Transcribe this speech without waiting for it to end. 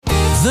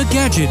The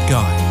Gadget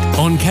Guide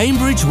on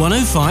Cambridge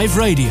 105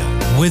 Radio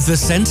with the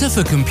Centre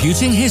for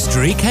Computing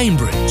History,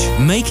 Cambridge.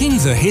 Making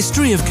the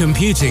history of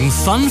computing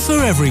fun for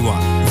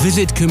everyone.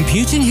 Visit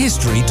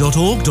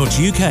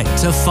computinghistory.org.uk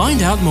to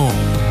find out more.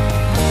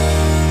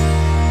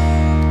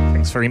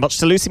 Thanks very much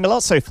to Lucy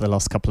Milazzo for the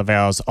last couple of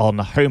hours on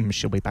Home.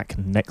 She'll be back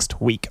next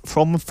week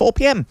from 4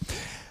 p.m.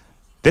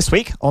 This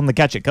week on the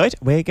Gadget Guide,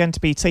 we're going to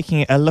be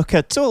taking a look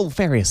at all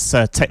various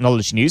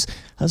technology news,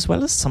 as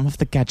well as some of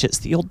the gadgets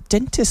that your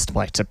dentist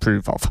might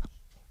approve of.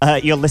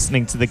 You're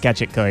listening to the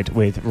Gadget Guide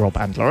with Rob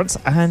and Lawrence,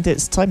 and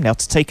it's time now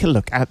to take a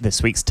look at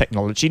this week's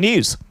technology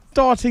news.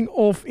 Starting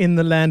off in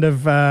the land of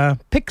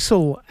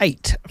Pixel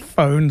 8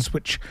 phones,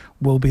 which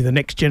will be the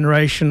next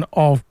generation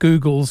of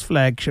Google's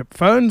flagship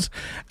phones.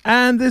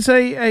 And there's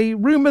a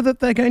rumour that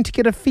they're going to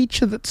get a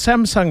feature that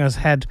Samsung has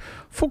had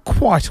for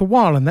quite a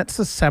while, and that's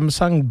the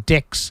Samsung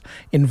DeX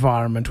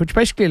environment, which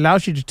basically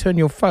allows you to turn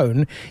your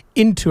phone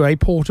into a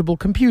portable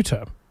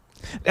computer.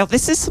 Now,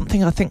 this is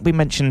something I think we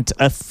mentioned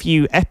a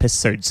few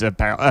episodes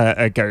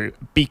ago,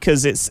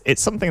 because it's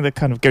something that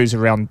kind of goes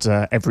around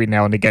every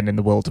now and again in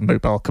the world of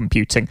mobile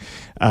computing,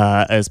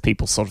 as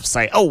people sort of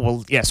say, oh,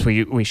 well, yes,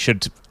 we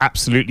should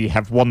absolutely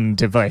have one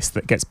device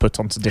that gets put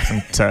onto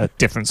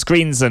different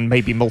screens, and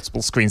maybe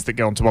multiple screens that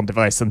go onto one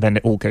device, and then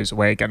it all goes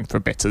away again for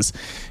a bit as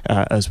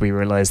we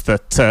realise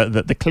that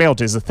the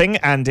cloud is a thing,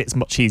 and it's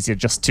much easier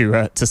just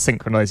to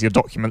synchronise your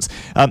documents.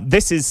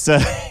 This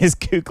is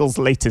Google's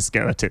latest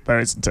go at it, though,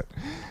 isn't it?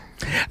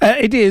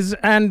 It is,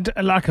 and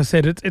like I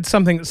said, it's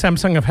something that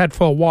Samsung have had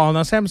for a while.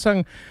 Now,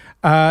 Samsung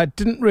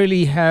didn't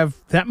really have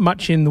that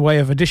much in the way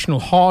of additional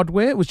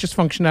hardware. It was just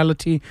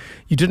functionality.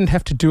 You didn't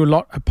have to do a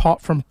lot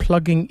apart from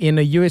plugging in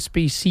a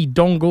USB-C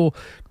dongle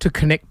to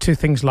connect to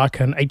things like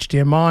an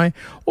HDMI.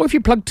 Or if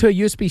you plug to a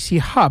USB-C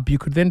hub, you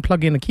could then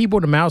plug in a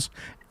keyboard and mouse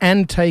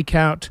and take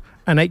out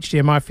an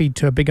HDMI feed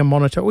to a bigger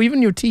monitor, or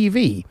even your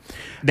TV.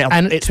 Now,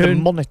 and it's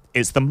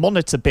the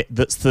monitor bit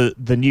that's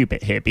the new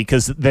bit here,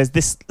 because there's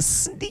this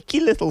sneaky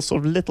little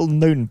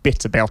known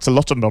bit about a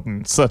lot of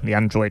modern, certainly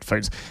Android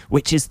phones,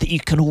 which is that you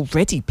can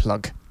already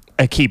plug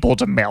a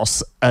keyboard and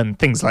mouse and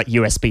things like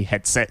USB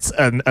headsets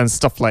and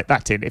stuff like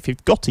that in. If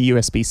you've got a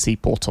USB-C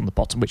port on the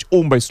bottom, which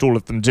almost all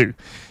of them do,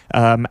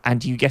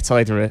 and you get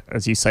either,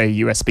 as you say, a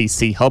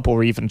USB-C hub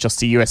or even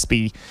just a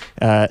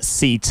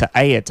USB-C to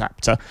A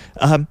adapter,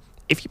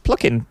 if you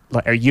plug in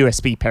like a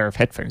USB pair of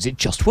headphones, it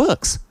just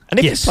works. And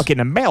if you plug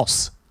in a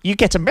mouse, you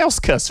get a mouse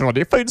cursor on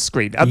your phone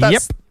screen. And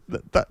that's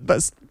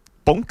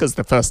bonkers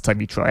the first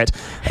time you try it.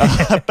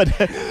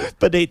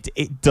 But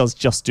it does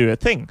just do a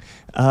thing.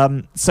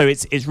 So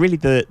it's really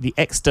the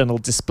external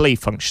display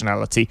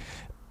functionality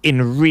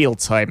in real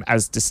time,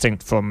 as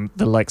distinct from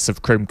the likes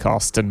of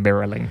Chromecast and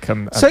MirrorLink.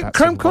 So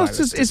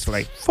Chromecast is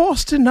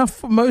fast enough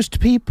for most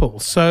people.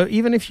 So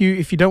even if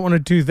you don't want to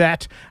do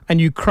that, and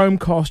you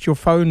Chromecast your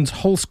phone's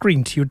whole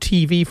screen to your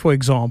TV, for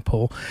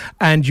example,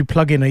 and you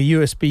plug in a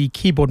USB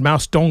keyboard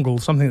mouse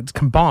dongle, something that's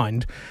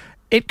combined,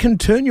 it can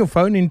turn your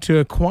phone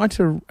into quite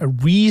a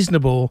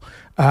reasonable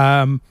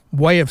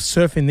way of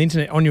surfing the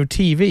internet on your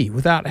TV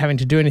without having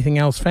to do anything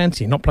else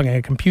fancy, not plugging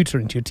a computer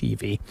into your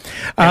TV.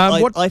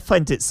 I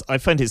find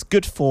it's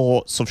good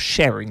for sort of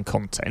sharing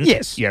content.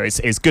 Yes. You know,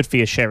 it's good for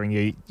you sharing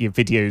your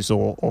videos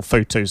or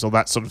photos or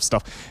that sort of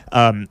stuff.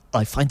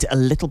 I find it a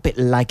little bit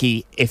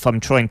laggy if I'm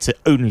trying to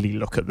only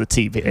look at the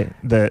TV,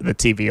 the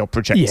TV or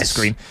projector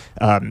screen.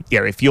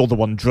 If you're the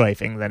one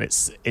driving, then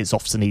it's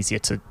often easier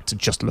to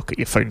just look at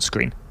your phone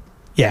screen.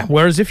 Yeah,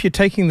 whereas if you're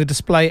taking the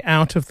display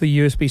out of the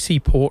USB-C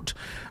port,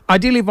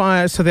 ideally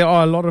so there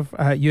are a lot of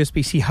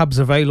USB-C hubs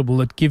available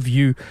that give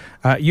you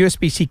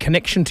USB-C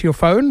connection to your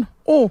phone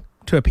or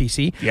to a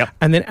PC,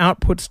 and then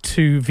outputs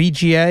to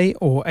VGA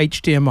or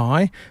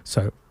HDMI,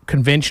 so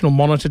conventional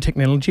monitor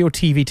technology or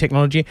TV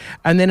technology,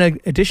 and then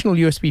additional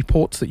USB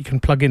ports that you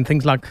can plug in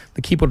things like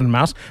the keyboard and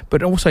mouse,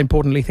 but also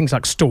importantly things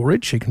like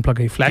storage. You can plug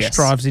your flash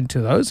drives into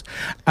those,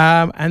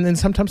 and then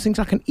sometimes things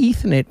like an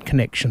Ethernet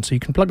connection, so you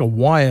can plug a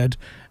wired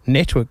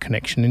network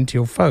connection into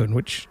your phone,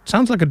 which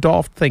sounds like a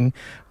daft thing,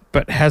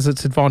 but has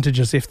its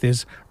advantages if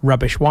there's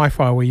rubbish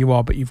Wi-Fi where you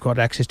are, but you've got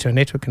access to a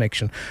network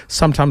connection.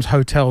 Sometimes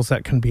hotels,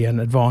 that can be an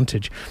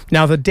advantage.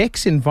 Now, the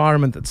DeX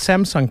environment that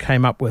Samsung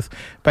came up with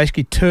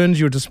basically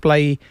turns your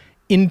display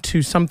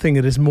into something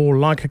that is more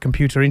like a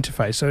computer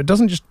interface. So it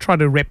doesn't just try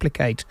to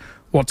replicate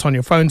what's on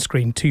your phone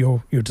screen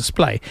to your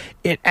display.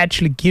 It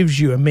actually gives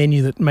you a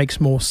menu that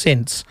makes more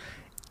sense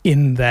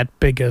in that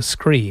bigger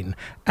screen,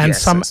 and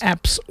some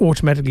apps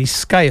automatically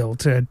scale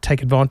to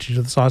take advantage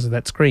of the size of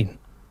that screen.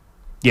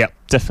 Yeah,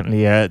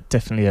 definitely a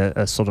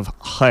sort of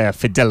higher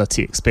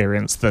fidelity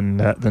experience than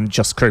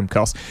just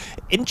Chromecast.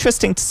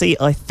 Interesting to see,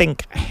 I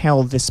think,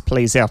 how this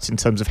plays out in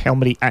terms of how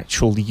many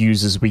actual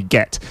users we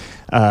get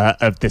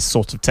of this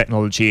sort of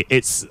technology.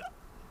 It's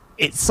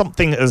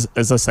something, as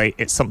I say,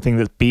 it's something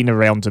that's been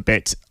around a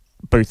bit,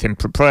 both in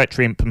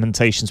proprietary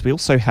implementations. We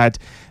also had,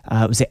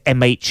 was it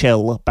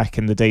MHL back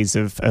in the days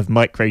of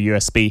micro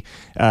USB,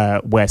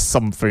 where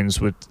some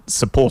phones would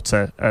support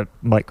a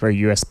micro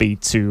USB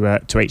to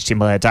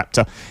HDMI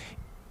adapter.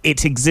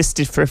 it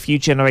existed for a few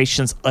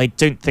generations. I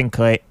don't think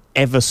I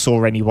ever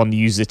saw anyone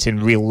use it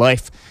in real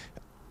life.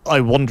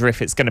 I wonder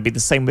if it's going to be the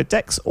same with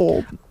DeX,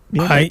 or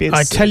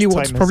I tell you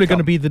what's probably going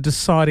to be the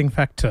deciding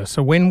factor.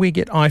 So when we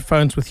get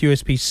iPhones with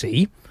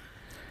USB-C,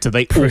 do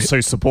they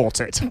also support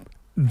it?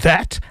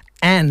 That,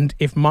 and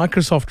if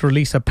Microsoft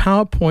release a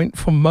PowerPoint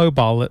for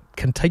mobile that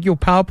can take your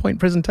PowerPoint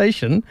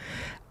presentation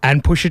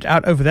and push it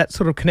out over that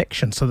sort of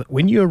connection, so that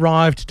when you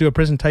arrive to do a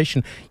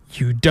presentation,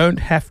 you don't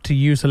have to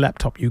use a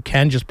laptop. You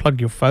can just plug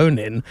your phone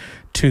in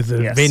to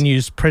the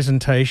venue's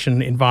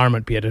presentation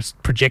environment, be it a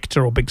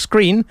projector or big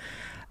screen,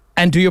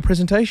 and do your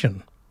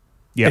presentation.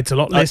 Yep. It's a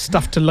lot less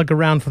stuff to lug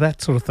around for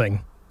that sort of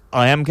thing.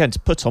 I am going to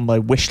put on my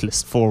wish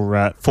list for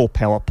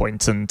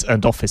PowerPoint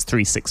and Office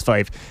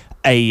 365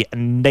 a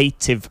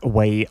native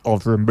way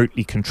of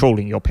remotely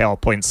controlling your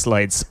PowerPoint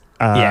slides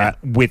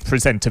with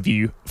presenter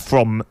view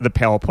from the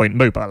PowerPoint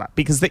mobile app,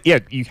 because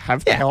you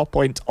have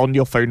PowerPoint on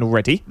your phone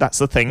already. That's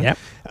the thing. Yep.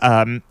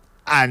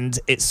 And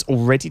it's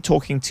already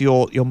talking to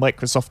your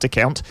Microsoft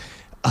account.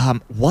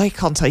 Why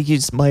can't I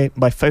use my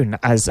phone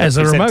as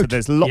a remote?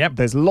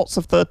 There's lots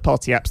of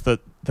third-party apps that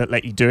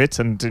let you do it,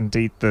 and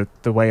indeed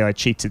the way I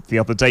cheated the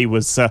other day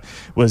was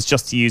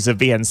just to use a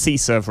VNC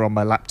server on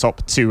my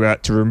laptop to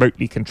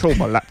remotely control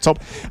my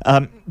laptop.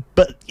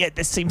 But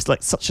this seems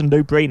like such a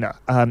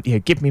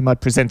no-brainer. Give me my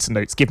presenter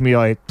notes, give me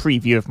a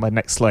preview of my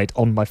next slide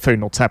on my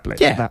phone or tablet.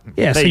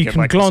 So you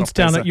can glance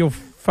down at your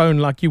phone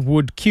like you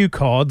would cue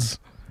cards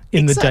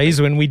in the days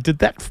when we did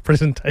that for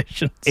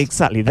presentations.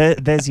 Exactly.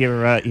 There's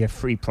your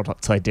free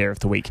product idea of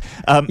the week.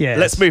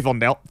 Let's move on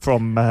now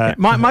from...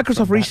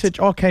 Microsoft Research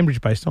are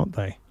Cambridge-based, aren't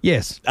they?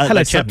 Yes.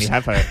 Hello, chaps.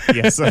 Have a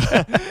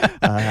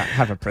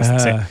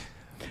presence here.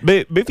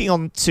 Moving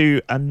on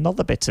to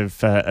another bit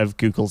of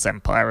Google's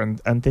empire,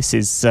 and this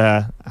is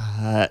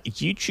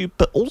YouTube,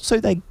 but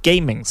also their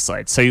gaming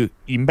side. So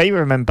you may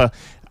remember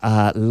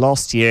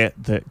last year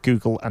that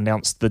Google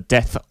announced the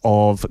death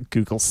of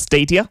Google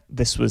Stadia.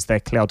 This was their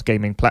cloud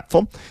gaming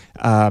platform.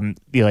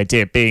 The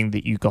idea being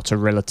that you got a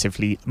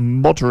relatively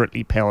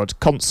moderately powered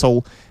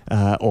console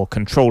or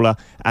controller,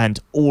 and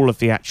all of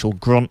the actual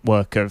grunt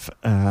work of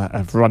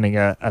running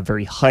a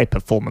very high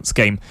performance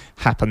game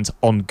happened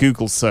on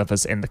Google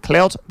servers in the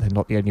cloud. They're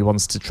not the only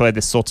ones to try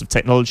this sort of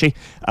technology,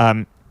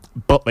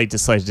 but they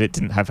decided it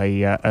didn't have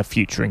a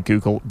future in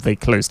Google. They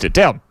closed it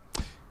down.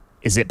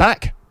 Is it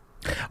back?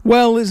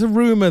 Well, there's a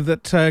rumor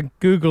that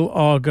Google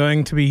are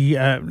going to be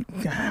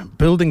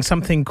building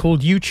something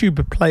called YouTube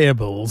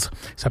Playables.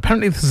 So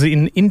apparently this is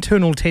in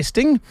internal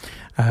testing.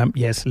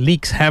 Yes,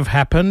 leaks have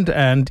happened,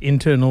 and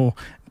internal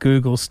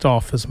Google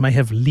staffers may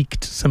have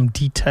leaked some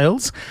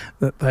details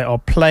that they are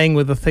playing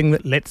with a thing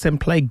that lets them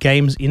play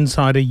games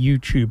inside a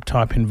YouTube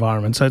type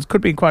environment. So it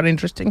could be quite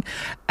interesting.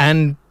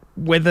 And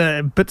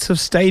whether bits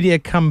of Stadia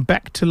come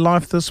back to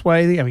life this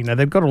way, I mean,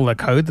 they've got all the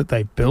code that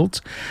they've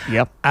built.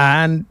 Yep.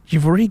 And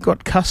you've already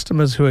got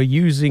customers who are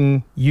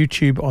using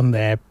YouTube on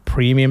their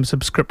premium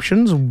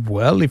subscriptions.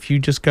 Well, if you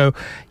just go,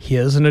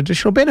 here's an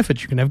additional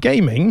benefit, you can have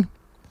gaming,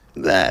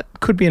 that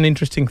could be an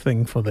interesting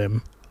thing for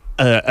them.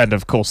 And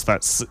of course,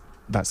 that's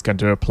going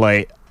to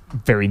apply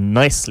very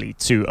nicely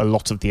to a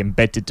lot of the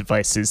embedded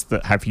devices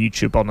that have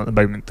YouTube on at the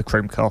moment. The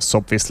Chromecasts,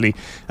 obviously.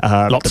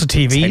 Lots of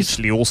TVs.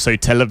 Potentially also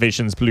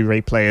televisions,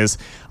 Blu-ray players,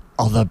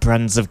 other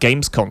brands of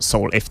games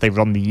console. If they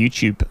run the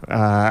YouTube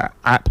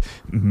app,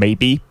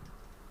 maybe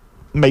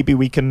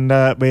we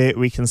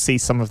can see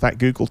some of that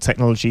Google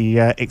technology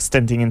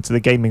extending into the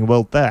gaming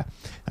world there.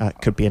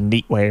 Could be a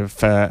neat way of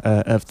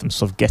them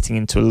sort of getting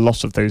into a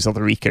lot of those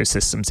other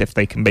ecosystems if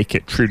they can make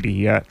it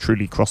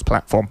truly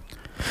cross-platform.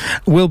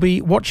 We'll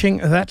be watching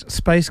that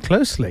space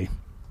closely.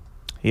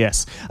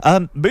 Yes.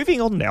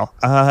 Moving on now,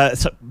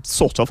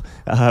 sort of.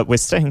 We're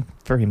staying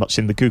very much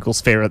in the Google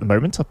sphere at the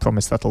moment. I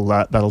promise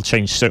that'll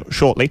change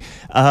shortly.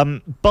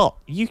 But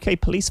UK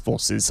police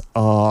forces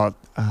are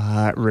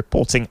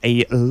reporting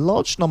a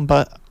large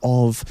number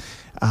of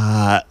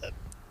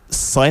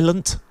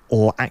silent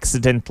or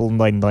accidental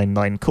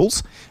 999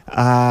 calls.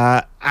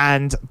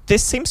 And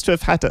this seems to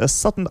have had a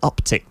sudden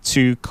uptick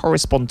to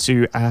correspond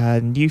to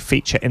a new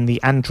feature in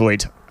the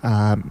Android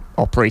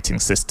operating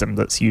system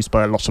that's used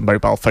by a lot of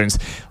mobile phones,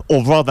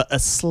 or rather a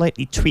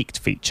slightly tweaked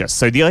feature.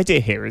 So the idea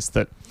here is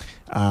that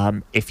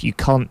if you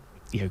can't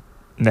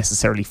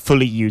necessarily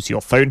fully use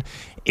your phone,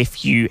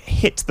 if you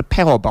hit the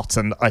power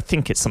button, I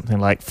think it's something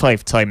like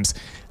 5 times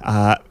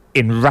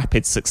in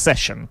rapid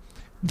succession,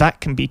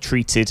 that can be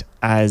treated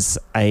as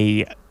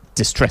a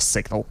distress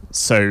signal.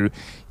 So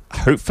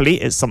hopefully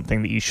it's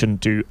something that you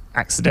shouldn't do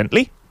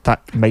accidentally.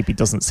 That maybe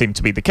doesn't seem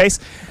to be the case,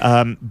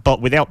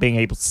 but without being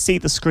able to see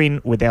the screen,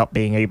 without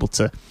being able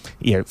to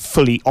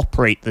fully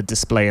operate the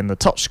display and the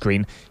touch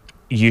screen,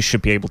 you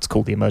should be able to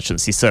call the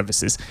emergency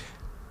services.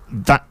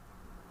 That,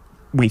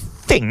 we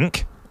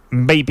think,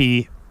 may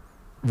be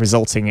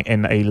resulting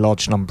in a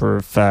large number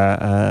of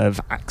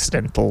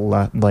accidental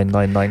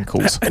 999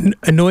 calls.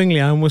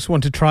 Annoyingly, I almost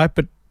want to try it,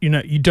 but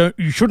you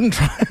shouldn't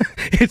try.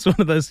 It's one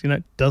of those,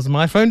 does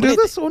my phone do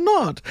this or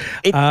not?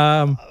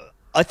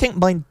 I think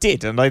mine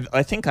did, and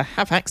I think I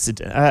have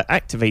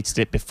activated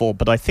it before,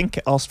 but I think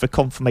it asked for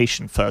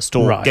confirmation first,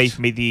 or gave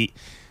me the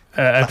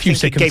a few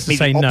seconds to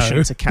say the option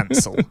no to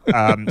cancel.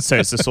 So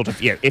it's a sort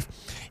of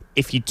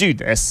if you do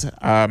this,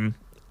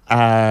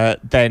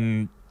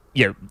 then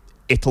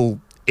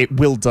it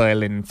will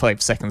dial in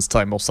 5 seconds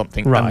time or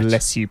something,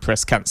 unless you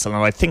press cancel.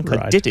 And I think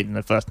I did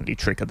inadvertently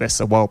trigger this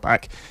a while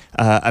back,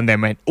 and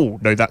then went, oh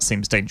no, that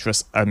seems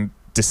dangerous, and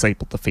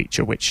disabled the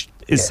feature, which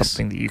is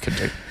something that you can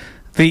do.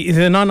 The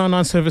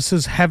 999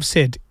 services have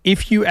said,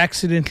 if you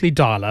accidentally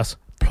dial us,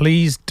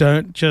 please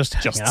don't just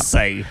hang up.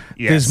 Say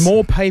yes. There's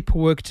more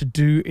paperwork to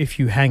do if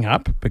you hang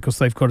up, because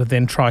they've got to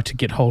then try to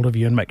get hold of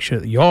you and make sure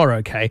that you're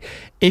okay.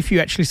 If you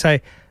actually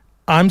say,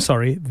 I'm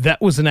sorry,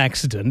 that was an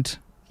accident.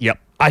 Yep.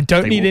 I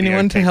don't need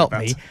anyone to help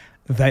me.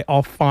 They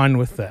are fine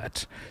with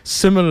that.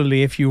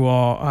 Similarly, if you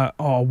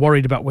are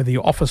worried about whether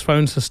your office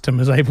phone system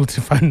is able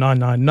to phone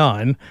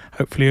 999,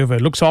 hopefully whoever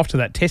looks after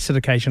that tests it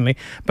occasionally,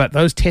 but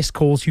those test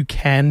calls, you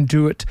can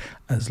do it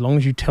as long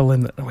as you tell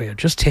them that we're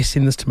just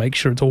testing this to make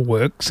sure it all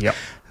works. Yep.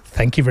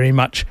 Thank you very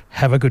much.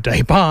 Have a good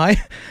day.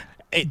 Bye.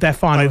 They're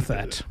fine with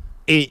that.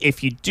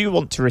 If you do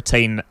want to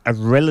retain a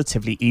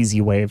relatively easy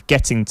way of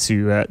getting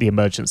to the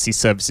emergency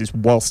services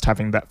whilst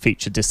having that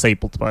feature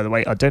disabled, by the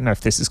way, I don't know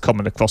if this is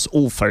common across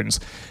all phones,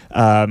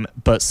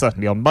 but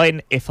certainly on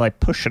mine, if I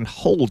push and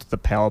hold the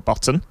power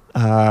button,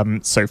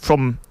 so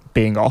from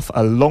being off,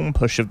 a long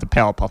push of the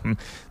power button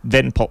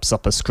then pops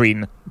up a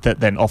screen that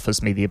then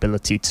offers me the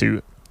ability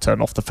to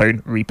turn off the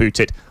phone, reboot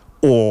it,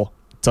 or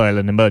dial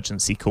an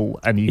emergency call,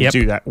 and you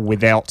do that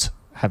without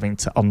having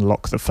to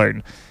unlock the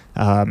phone.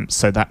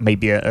 So that may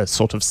be a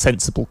sort of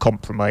sensible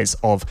compromise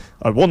of,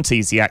 I want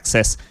easy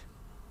access,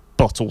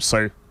 but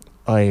also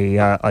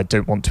I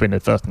don't want to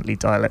inadvertently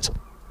dial it.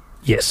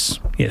 Yes.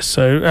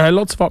 So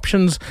lots of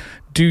options.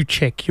 Do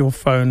check your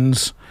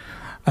phone's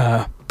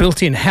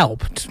built-in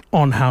help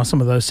on how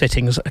some of those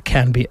settings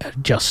can be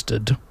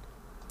adjusted.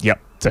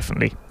 Yep,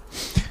 definitely.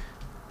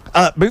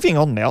 Moving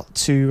on now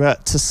to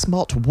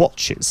smart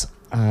watches.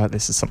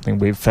 This is something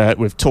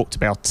we've talked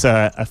about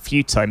a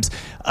few times,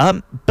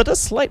 but a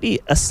slightly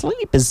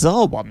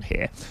bizarre one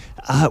here,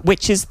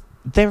 which is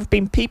there have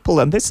been people,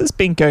 and this has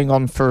been going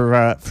on for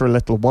a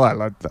little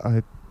while. I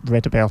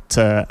read about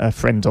a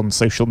friend on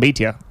social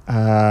media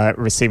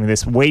receiving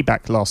this way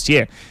back last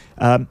year.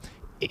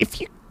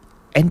 If you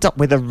end up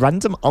with a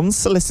random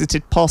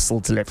unsolicited parcel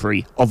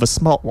delivery of a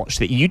smartwatch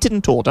that you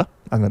didn't order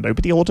and that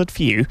nobody ordered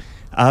for you,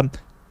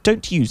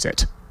 don't use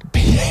it.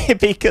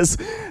 Because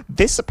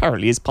this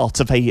apparently is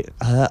part of a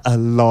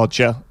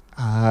larger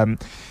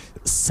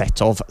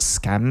set of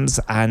scams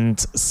and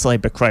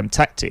cybercrime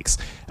tactics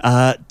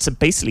to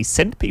basically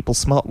send people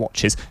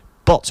smartwatches,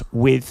 but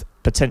with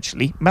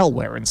potentially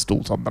malware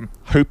installed on them,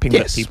 hoping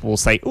that people will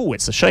say, oh,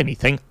 it's a shiny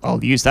thing,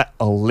 I'll use that,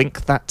 I'll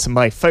link that to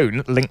my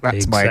phone, link that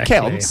to my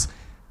accounts,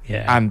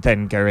 and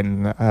then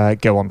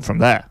go on from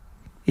there.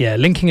 Yeah,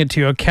 linking it to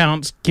your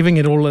accounts, giving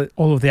it all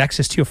of the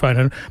access to your phone.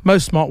 And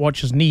most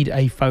smartwatches need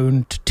a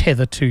phone to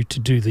tether to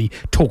do the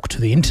talk to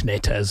the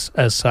internet as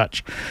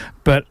such.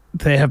 But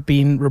there have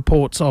been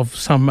reports of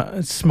some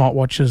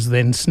smartwatches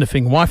then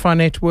sniffing Wi-Fi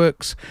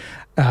networks,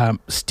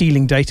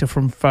 stealing data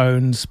from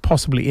phones,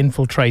 possibly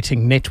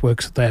infiltrating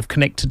networks that they have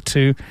connected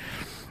to.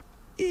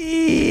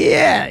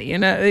 Yeah,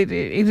 it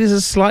is a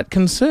slight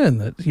concern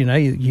that,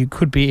 you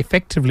could be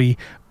effectively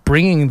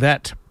bringing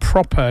that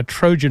proper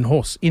Trojan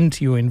horse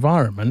into your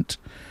environment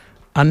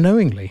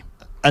unknowingly.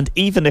 And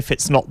even if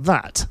it's not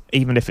that,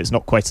 even if it's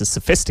not quite as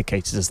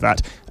sophisticated as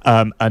that,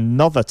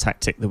 another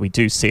tactic that we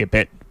do see a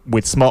bit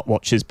with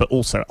smartwatches, but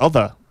also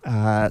other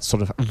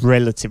sort of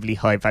relatively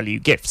high-value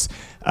gifts,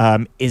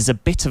 is a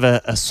bit of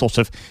a sort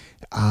of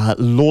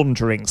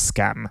laundering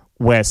scam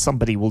where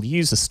somebody will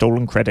use a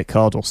stolen credit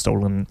card or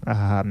stolen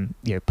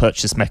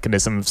purchase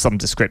mechanism of some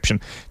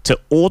description to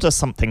order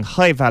something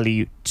high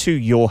value to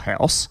your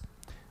house.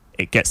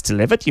 It gets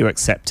delivered, you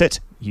accept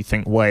it, you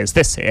think, why is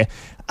this here?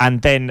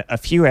 And then a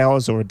few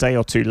hours or a day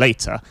or two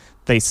later,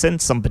 they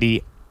send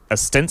somebody,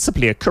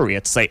 ostensibly a courier,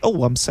 to say,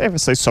 oh, I'm so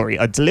sorry,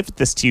 I delivered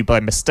this to you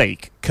by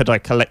mistake. Could I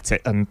collect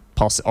it and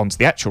pass it on to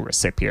the actual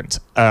recipient?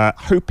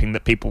 Hoping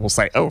that people will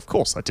say, oh, of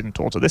course, I didn't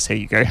order this. Here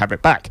you go, have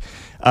it back.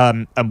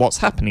 And what's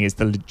happening is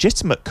the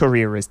legitimate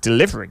courier is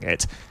delivering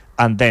it,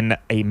 and then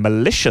a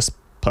malicious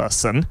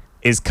person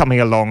is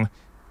coming along,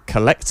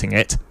 collecting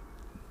it,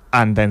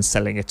 and then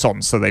selling it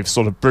on. So they've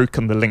sort of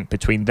broken the link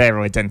between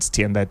their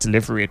identity and their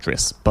delivery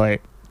address by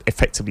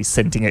effectively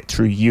sending it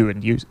through you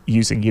and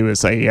using you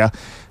as a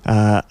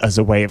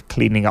way of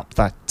cleaning up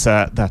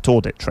that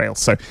audit trail.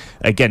 So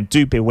again,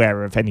 do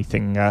beware of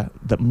anything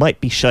that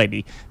might be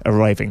shiny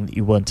arriving that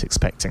you weren't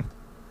expecting.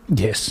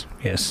 Yes.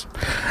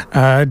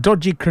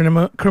 Dodgy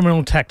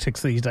criminal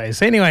tactics these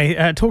days.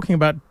 Anyway, talking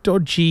about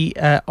dodgy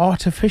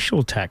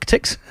artificial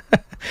tactics,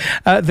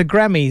 the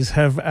Grammys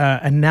have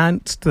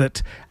announced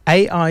that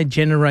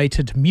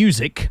AI-generated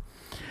music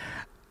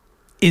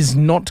is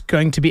not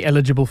going to be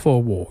eligible for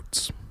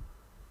awards.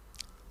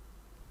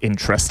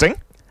 Interesting.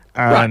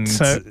 And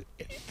yes.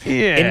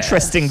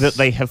 Interesting that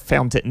they have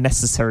found it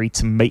necessary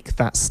to make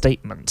that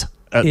statement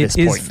at this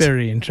point. It is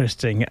very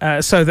interesting.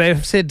 So they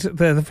have said,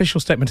 the official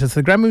statement is,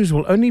 the Grammys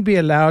will only be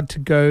allowed to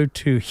go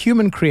to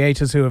human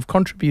creators who have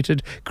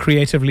contributed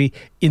creatively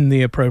in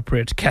the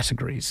appropriate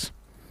categories.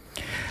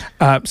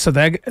 So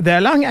they're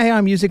allowing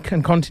AI music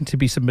and content to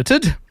be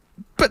submitted,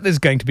 but there's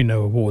going to be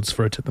no awards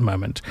for it at the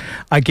moment.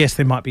 I guess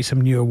there might be some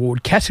new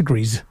award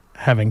categories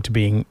having to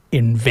be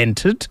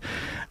invented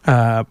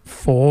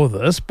for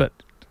this, but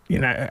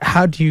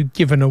how do you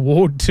give an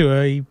award to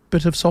a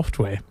bit of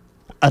software?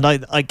 And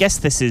I guess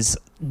this is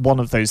one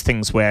of those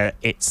things where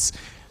it's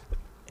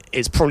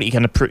probably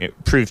going to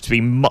prove to be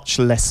much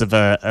less of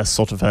a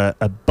sort of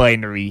a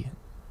binary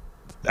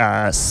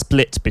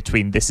split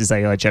between this is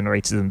AI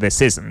generated and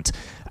this isn't,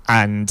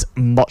 and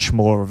much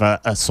more of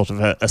a sort of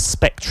a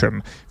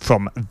spectrum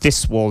from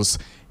this was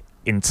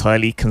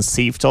entirely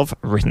conceived of,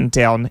 written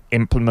down,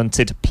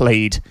 implemented,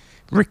 played,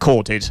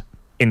 recorded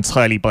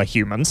entirely by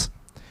humans,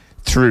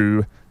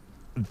 through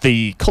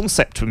the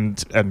concept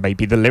and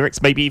maybe the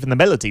lyrics, maybe even the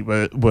melody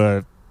were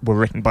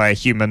written by a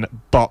human,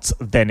 but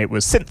then it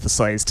was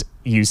synthesized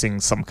using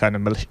some kind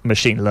of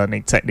machine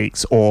learning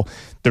techniques, or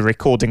the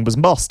recording was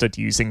mastered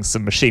using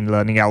some machine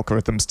learning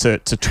algorithms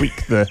to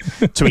tweak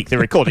the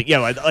recording.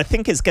 I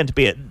think it's going to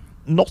be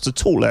not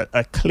at all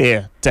a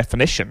clear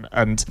definition.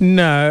 And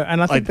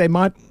I think they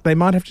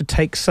might have to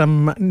take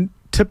some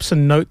tips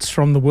and notes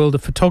from the world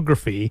of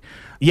photography,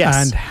 yes,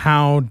 and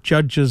how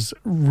judges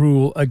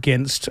rule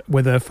against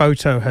whether a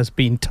photo has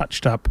been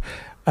touched up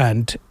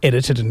and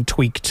edited and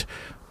tweaked,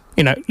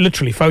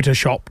 literally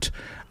photoshopped,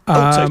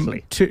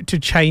 totally, to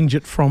change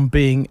it from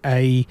being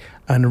an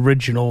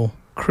original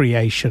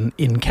creation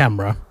in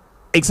camera.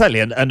 Exactly,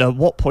 and at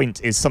what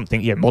point is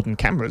something? Modern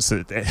cameras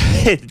do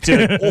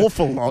an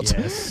awful lot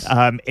yes.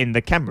 In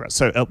the camera.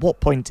 So at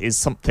what point is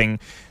something,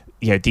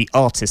 the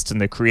artist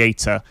and the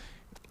creator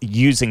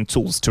using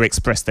tools to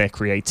express their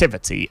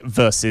creativity,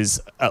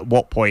 versus at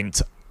what point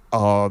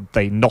are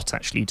they not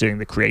actually doing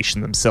the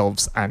creation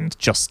themselves and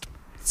just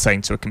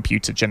saying to a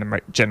computer,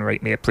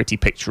 generate me a pretty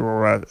picture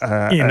or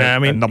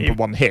a number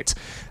one hit.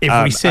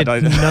 If we said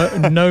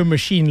no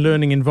machine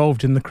learning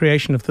involved in the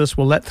creation of this,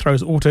 well, that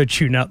throws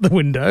auto-tune out the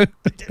window.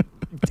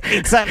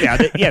 Exactly.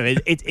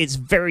 It's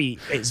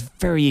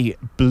very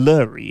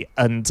blurry,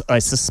 and I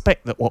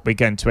suspect that what we're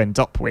going to end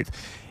up with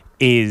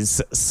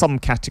is some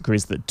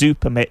categories that do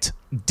permit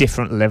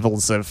different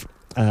levels of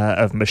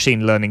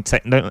machine learning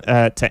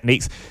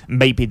techniques,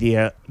 maybe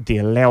the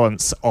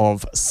allowance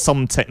of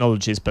some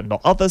technologies but not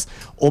others,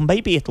 or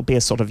maybe it'll be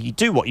a sort of, you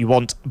do what you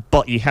want,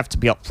 but you have to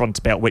be upfront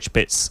about which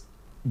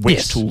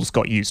tools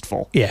got used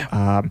for.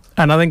 Yeah.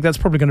 And I think that's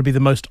probably going to be the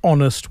most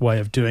honest way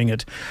of doing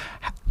it.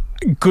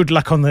 Good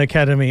luck on the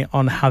Academy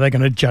on how they're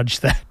going to judge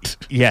that.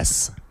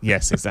 Yes,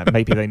 exactly.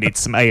 Maybe they need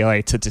some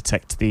AI to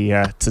detect the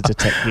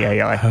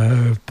AI.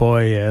 Oh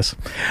boy, yes.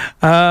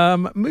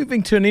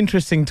 Moving to an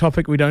interesting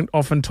topic we don't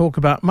often talk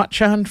about much,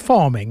 and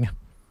farming.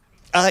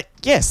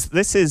 Yes,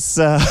 this is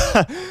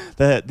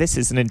this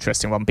is an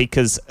interesting one,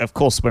 because, of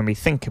course, when we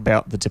think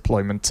about the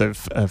deployment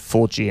of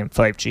 4G and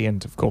 5G,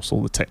 and of course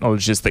all the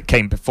technologies that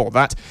came before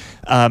that,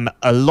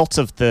 a lot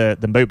of the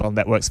mobile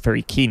networks are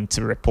very keen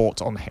to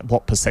report on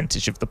what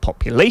percentage of the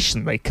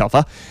population they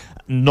cover,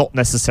 not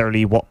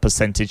necessarily what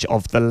percentage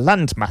of the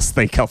landmass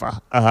they cover.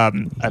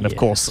 And of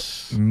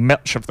course,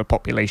 much of the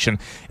population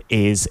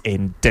is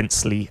in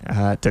densely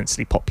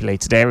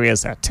populated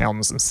areas, our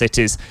towns and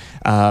cities,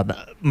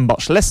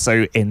 much less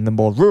so in the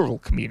more rural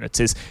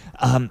communities.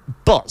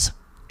 But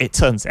it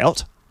turns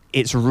out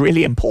it's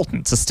really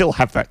important to still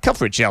have that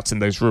coverage out in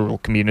those rural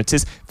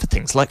communities for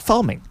things like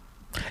farming.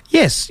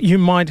 Yes, you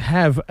might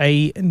have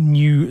a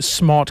new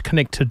smart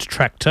connected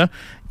tractor.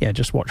 Yeah,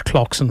 just watch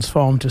Clarkson's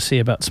Farm to see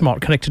about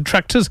smart connected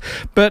tractors.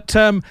 But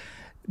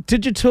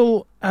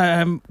digital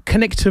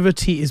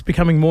connectivity is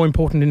becoming more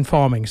important in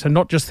farming. So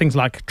not just things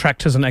like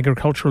tractors and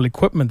agricultural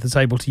equipment that's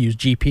able to use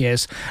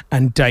GPS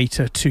and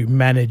data to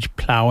manage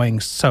ploughing,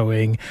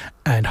 sowing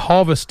and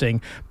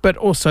harvesting, but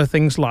also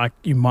things like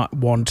you might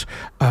want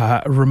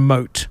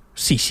remote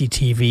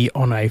CCTV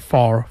on a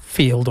far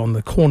field on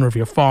the corner of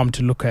your farm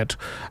to look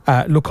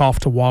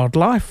after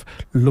wildlife,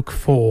 look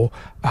for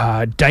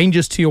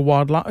dangers to your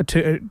wildlife,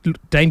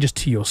 dangers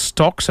to your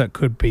stock. So it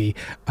could be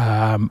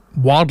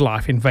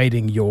wildlife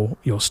invading your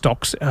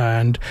stocks,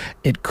 and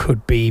it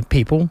could be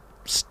people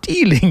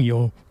stealing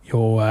your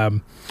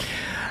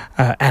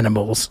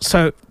animals.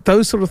 So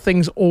those sort of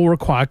things all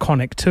require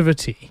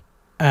connectivity.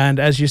 And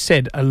as you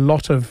said, a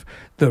lot of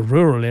the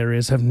rural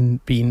areas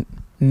have been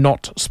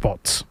not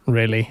spots,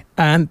 really,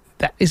 and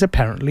that is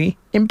apparently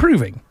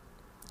improving.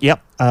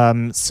 Yep.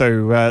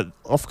 So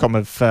Ofcom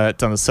have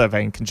done a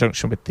survey in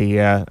conjunction with the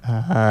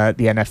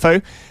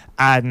NFO,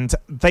 and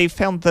they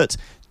found that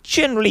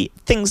generally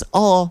things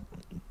are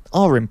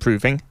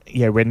improving.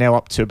 Yeah, we're now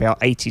up to about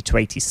 80 to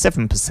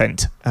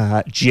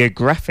 87%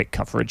 geographic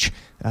coverage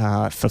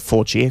for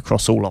 4G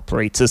across all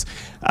operators,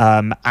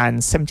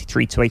 and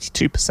 73 to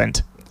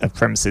 82% of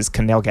premises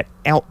can now get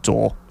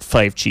outdoor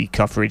 5G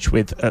coverage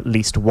with at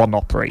least one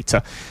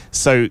operator.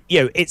 So,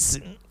 it's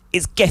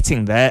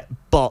getting there,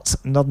 but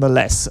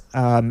nonetheless,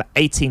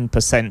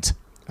 18%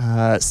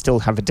 still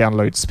have a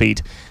download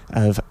speed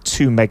of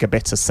 2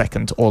 megabits a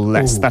second or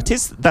less.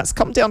 Ooh. That's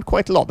come down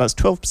quite a lot. That's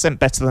 12%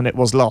 better than it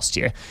was last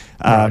year.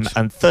 And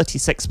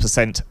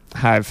 36%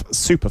 have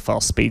super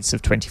fast speeds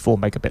of 24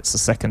 megabits a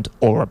second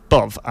or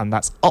above, and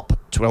that's up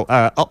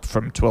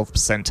from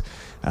 12%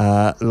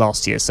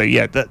 last year. So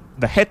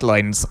the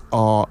headlines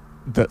are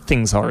that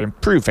things are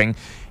improving.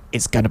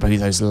 It's going to be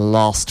those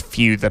last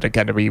few that are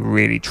going to be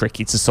really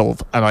tricky to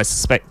solve, and I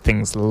suspect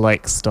things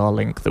like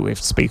Starlink that we've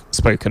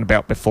spoken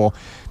about before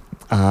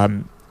are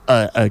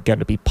going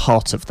to be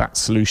part of that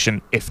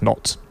solution, if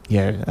not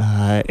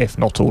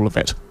all of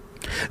it.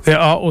 There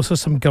are also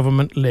some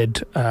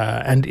government-led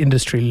and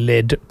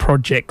industry-led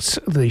projects,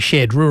 the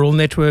Shared Rural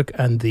Network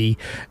and the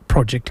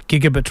Project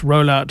Gigabit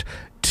rollout,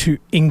 to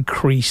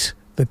increase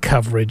the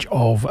coverage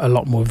of a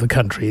lot more of the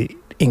country,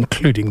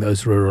 including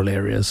those rural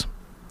areas.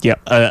 Yeah,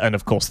 and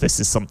of course this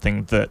is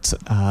something that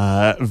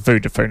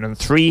Vodafone and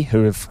Three,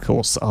 who of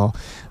course are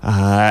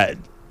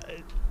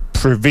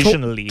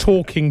provisionally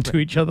talking to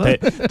each other.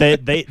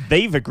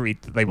 They've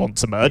agreed that they want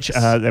to merge.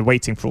 They're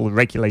waiting for all the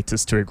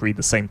regulators to agree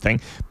the same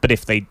thing. But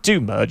if they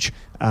do merge,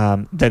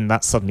 then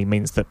that suddenly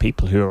means that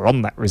people who are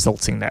on that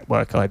resulting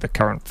network, either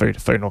current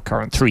Vodafone or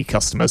current Three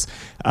customers,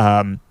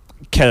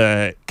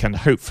 can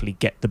hopefully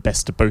get the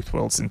best of both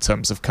worlds in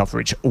terms of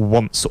coverage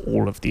once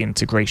all of the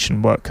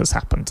integration work has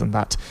happened, and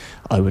that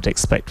I would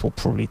expect will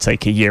probably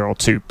take a year or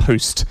two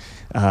post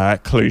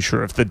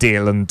closure of the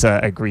deal and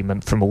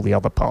agreement from all the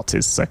other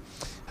parties. So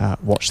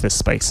watch this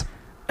space.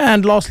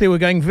 And lastly, we're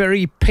going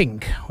very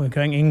pink. We're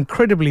going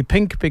incredibly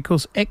pink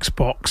because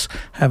Xbox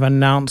have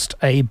announced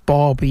a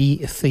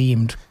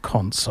Barbie-themed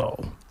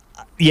console.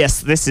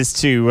 Yes, this is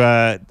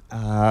to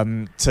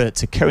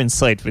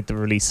coincide with the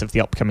release of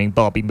the upcoming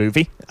Barbie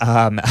movie,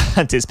 and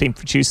it's been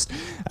produced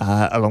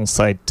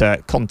alongside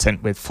content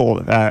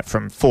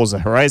from Forza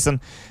Horizon,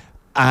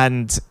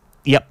 and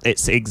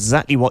it's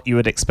exactly what you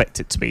would expect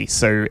it to be.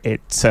 So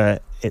it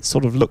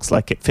sort of looks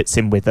like it fits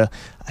in with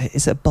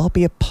is it a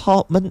Barbie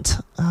apartment?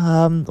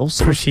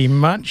 Pretty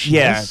much.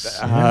 Yeah,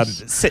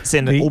 yes. Sits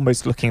in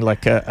almost looking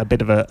like a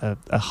bit of a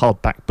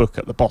hardback book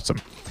at the bottom.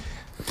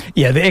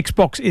 Yeah, the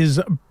Xbox is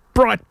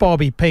bright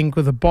Barbie pink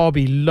with a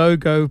Barbie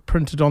logo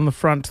printed on the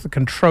front. The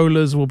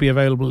controllers will be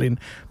available in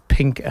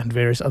pink and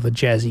various other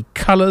jazzy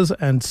colours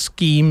and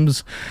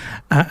schemes.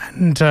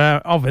 And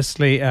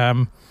obviously,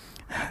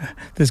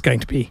 there's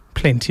going to be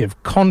plenty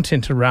of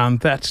content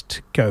around that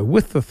to go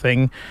with the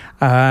thing.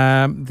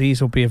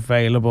 These will be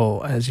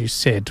available, as you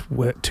said,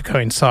 to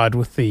coincide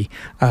with the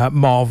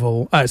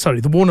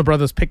the Warner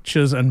Brothers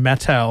Pictures and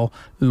Mattel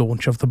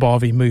launch of the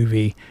Barbie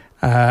movie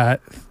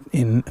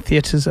in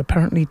theatres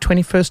apparently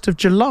 21st of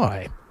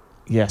July.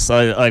 Yes,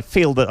 I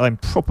feel that I'm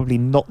probably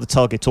not the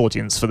target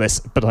audience for this,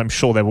 but I'm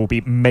sure there will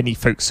be many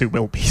folks who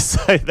will be.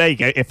 So there you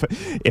go.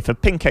 If a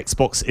pink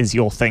Xbox is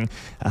your thing,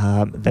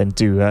 then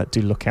do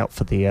look out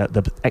for the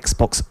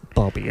Xbox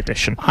Barbie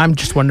edition. I'm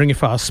just wondering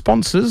if our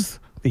sponsors,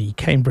 the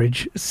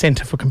Cambridge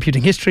Centre for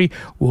Computing History,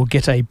 will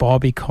get a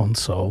Barbie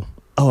console.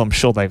 Oh, I'm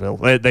sure they will.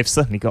 They've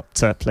certainly got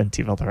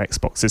plenty of other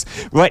Xboxes.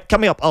 Right,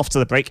 coming up after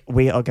the break,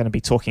 we are going to be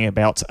talking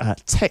about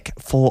tech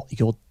for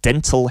your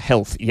dental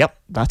health. Yep,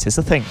 that is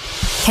a thing.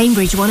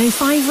 Cambridge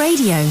 105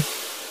 Radio.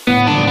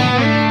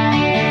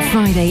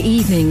 Friday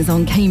evenings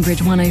on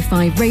Cambridge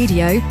 105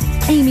 Radio,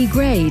 Amy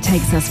Gray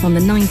takes us from the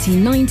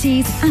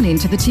 1990s and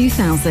into the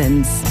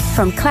 2000s.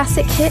 From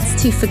classic hits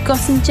to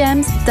forgotten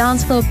gems,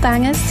 dance floor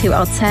bangers to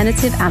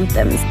alternative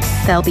anthems.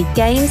 There'll be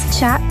games,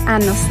 chat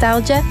and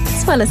nostalgia,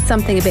 as well as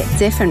something a bit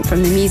different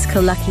from the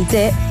musical Lucky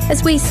Dip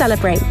as we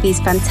celebrate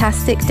these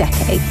fantastic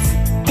decades.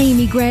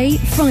 Amy Gray,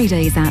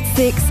 Fridays at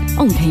 6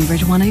 on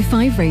Cambridge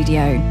 105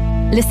 Radio.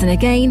 Listen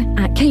again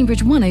at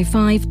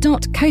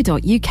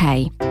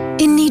cambridge105.co.uk.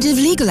 In need of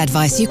legal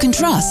advice you can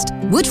trust?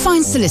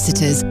 Woodfine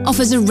Solicitors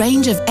offers a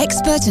range of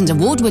expert and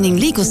award-winning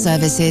legal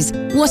services,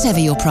 whatever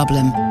your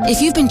problem.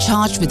 If you've been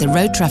charged with a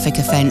road traffic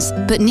offence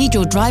but need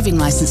your driving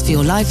licence for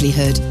your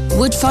livelihood,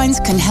 Woodfines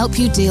can help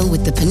you deal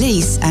with the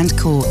police and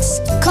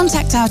courts.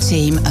 Contact our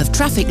team of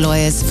traffic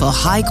lawyers for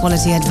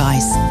high-quality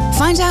advice.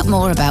 Find out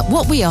more about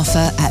what we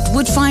offer at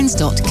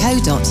woodfines.co.uk.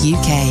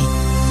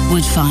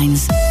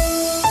 Woodfines.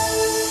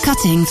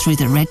 Cutting through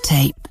the red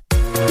tape.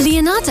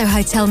 Leonardo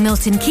Hotel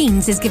Milton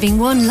Keynes is giving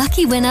one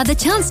lucky winner the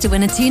chance to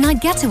win a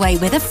 2-night getaway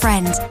with a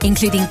friend,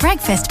 including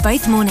breakfast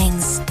both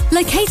mornings.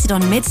 Located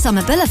on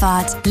Midsummer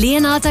Boulevard,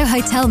 Leonardo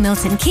Hotel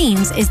Milton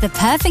Keynes is the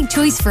perfect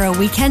choice for a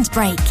weekend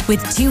break,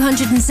 with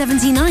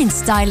 279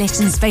 stylish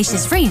and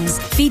spacious rooms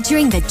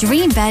featuring the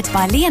Dream Bed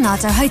by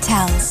Leonardo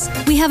Hotels.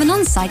 We have an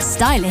on-site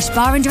stylish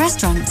bar and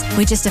restaurant.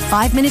 We're just a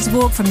 5-minute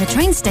walk from the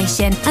train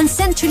station and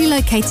centrally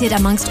located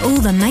amongst all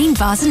the main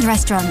bars and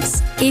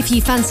restaurants. If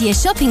you fancy a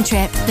shopping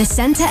trip, the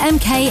centre Theatre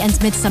MK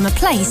and Midsummer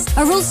Place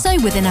are also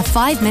within a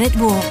 5-minute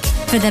walk.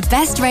 For the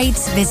best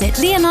rates, visit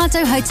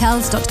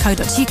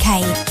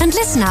leonardohotels.co.uk and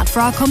listen out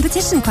for our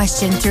competition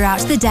question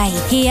throughout the day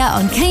here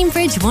on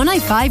Cambridge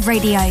 105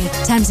 Radio.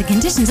 Terms and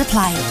conditions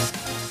apply.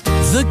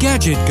 The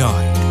Gadget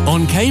Guide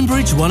on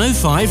Cambridge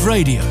 105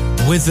 Radio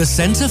with the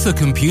Centre for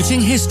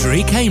Computing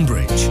History,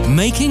 Cambridge.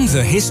 Making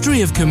the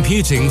history of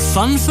computing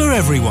fun for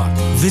everyone.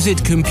 Visit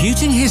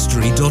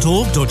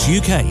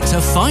computinghistory.org.uk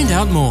to find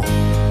out more.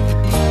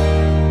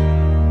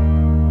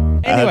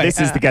 Anyway, this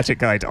is the Gadget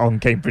Guide on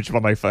Cambridge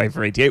 105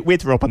 Radio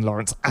with Rob and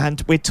Lawrence,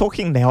 and we're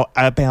talking now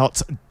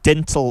about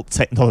dental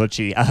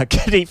technology.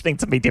 Good evening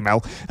to Medium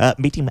L,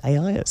 Medium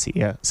AI, as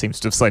he seems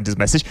to have signed his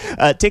message.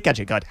 Dear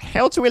Gadget Guide,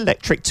 how do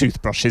electric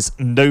toothbrushes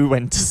know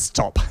when to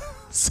stop?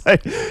 So,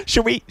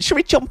 should we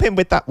jump in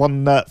with that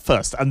one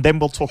first, and then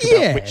we'll talk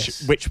about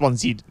which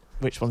ones you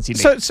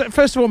need. So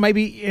first of all,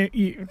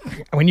 maybe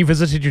when you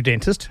visited your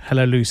dentist,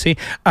 hello Lucy,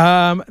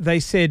 they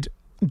said,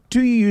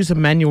 do you use a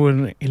manual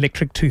and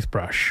electric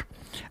toothbrush?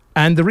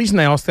 And the reason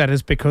they ask that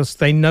is because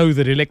they know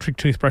that electric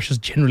toothbrushes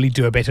generally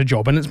do a better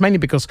job. And it's mainly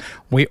because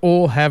we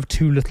all have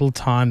too little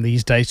time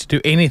these days to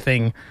do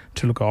anything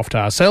to look after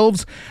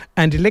ourselves.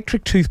 And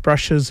electric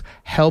toothbrushes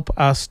help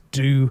us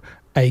do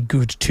a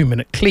good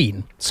 2-minute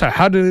clean. So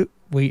how do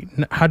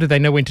they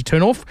know when to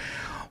turn off?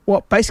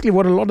 Well, basically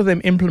what a lot of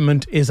them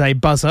implement is a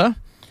buzzer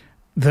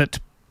that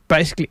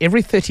basically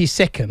every 30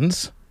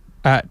 seconds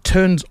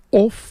turns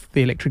off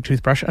the electric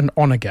toothbrush and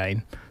on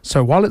again.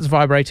 So while it's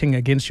vibrating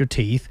against your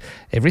teeth,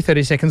 every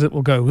 30 seconds it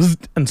will go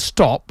and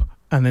stop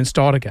and then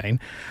start again.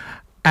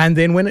 And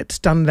then when it's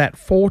done that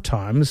 4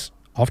 times,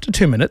 after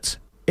 2 minutes,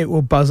 it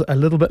will buzz a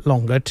little bit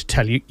longer to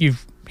tell you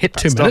you've hit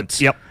 2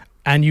 minutes. Yep.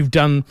 And you've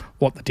done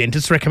what the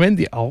dentists recommend,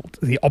 the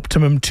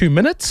optimum 2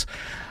 minutes.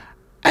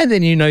 And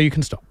then you know you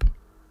can stop.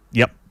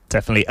 Yep.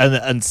 Definitely,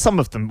 and some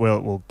of them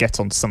we'll get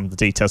on to some of the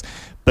details,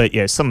 but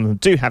yeah, some of them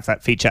do have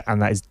that feature,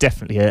 and that is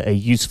definitely a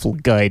useful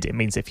guide. It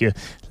means if you're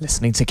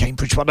listening to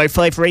Cambridge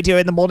 105 Radio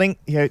in the morning,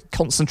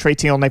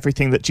 concentrating on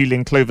everything that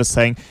Julian Clover's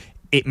saying,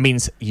 it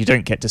means you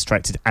don't get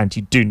distracted and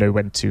you do know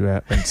when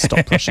to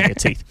stop brushing your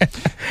teeth.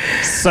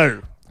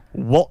 So,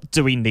 what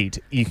do we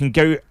need? You can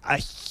go a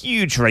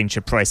huge range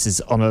of prices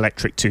on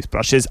electric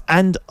toothbrushes,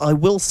 and I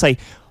will say,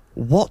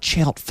 watch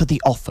out for the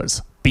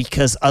offers,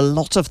 because a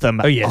lot of them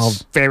are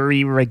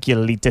very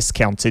regularly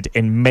discounted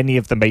in many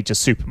of the major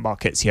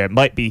supermarkets. It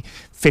might be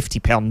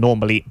 £50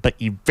 normally, but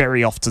you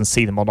very often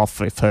see them on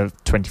offer for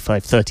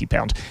 £25,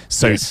 £30.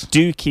 So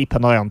do keep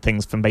an eye on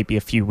things for maybe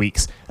a few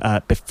weeks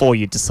before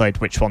you decide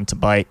which one to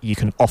buy. You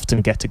can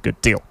often get a good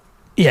deal.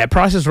 Yeah,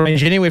 prices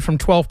range anywhere from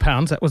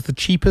 £12. That was the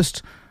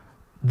cheapest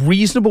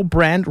reasonable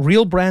brand,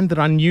 real brand that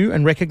I knew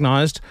and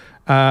recognised,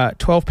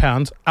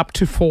 £12 up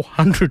to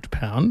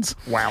 £400.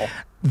 Wow.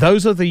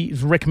 Those are the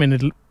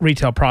recommended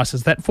retail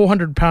prices. That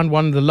 £400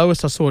 one, the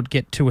lowest I saw it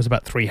get to was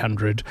about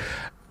 £300,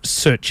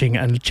 searching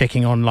and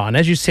checking online.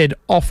 As you said,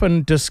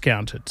 often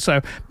discounted. So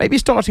maybe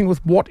starting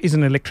with what is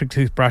an electric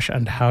toothbrush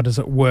and how does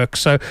it work.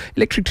 So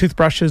electric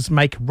toothbrushes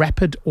make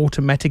rapid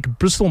automatic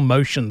bristle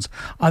motions,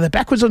 either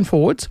backwards and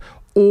forwards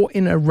or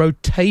in a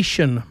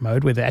rotation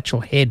mode where the actual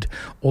head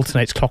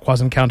alternates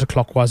clockwise and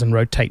counterclockwise and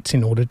rotates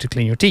in order to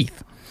clean your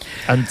teeth.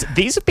 And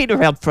these have been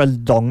around for a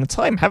long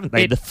time, haven't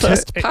they? The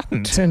first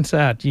patent. It turns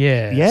out,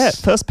 yes. Yeah,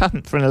 first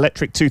patent for an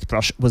electric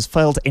toothbrush was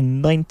filed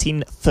in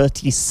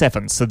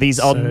 1937. So these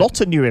are not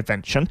a new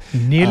invention.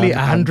 Nearly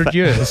 100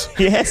 years.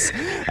 Yes,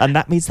 and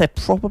that means they're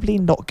probably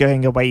not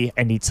going away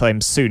anytime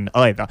soon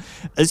either.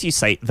 As you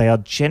say, they are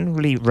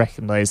generally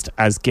recognised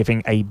as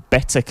giving a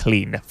better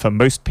clean for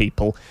most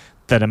people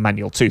than a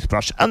manual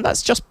toothbrush. And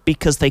that's just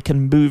because they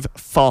can move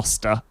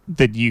faster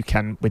than you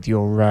can with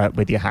your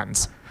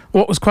hands.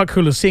 What was quite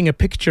cool is seeing a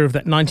picture of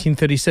that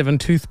 1937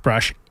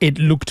 toothbrush. It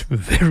looked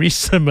very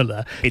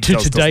similar to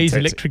today's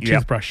electric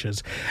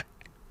toothbrushes.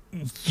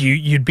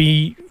 You'd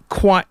be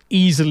quite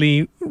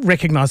easily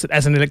recognise it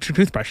as an electric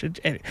toothbrush.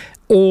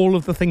 All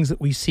of the things that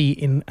we see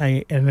in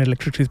an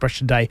electric toothbrush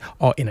today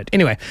are in it.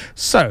 Anyway,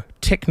 so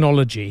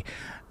technology,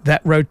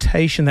 that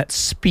rotation, that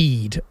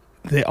speed.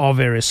 There are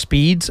various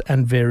speeds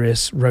and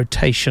various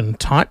rotation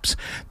types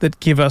that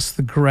give us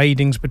the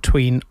gradings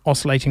between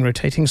oscillating,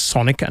 rotating,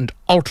 sonic and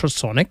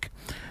ultrasonic,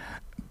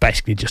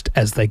 basically just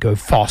as they go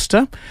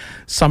faster.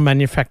 Some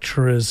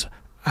manufacturers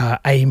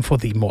aim for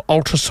the more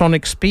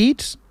ultrasonic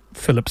speeds,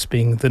 Philips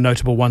being the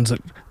notable ones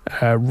that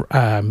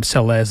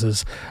sell theirs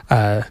as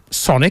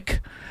sonic,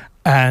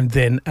 and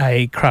then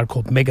a crowd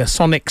called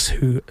Megasonics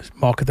who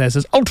market theirs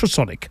as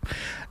ultrasonic.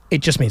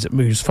 It just means it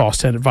moves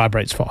faster and it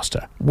vibrates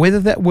faster. Whether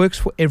that works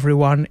for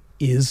everyone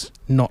is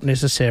not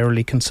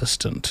necessarily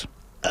consistent.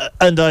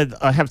 And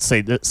I have to say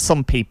that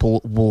some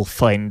people will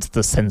find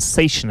the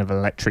sensation of an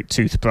electric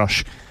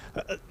toothbrush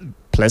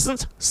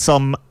pleasant,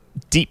 some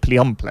deeply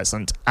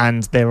unpleasant,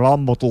 and there are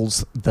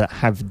models that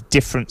have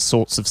different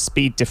sorts of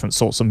speed, different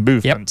sorts of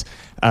movement.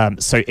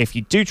 So if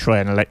you do try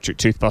an electric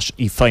toothbrush,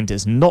 you find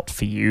it's not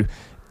for you,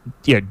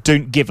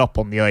 don't give up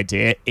on the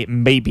idea. It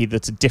may be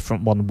that a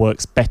different one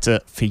works better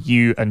for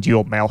you and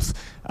your mouth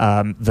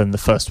than the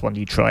first one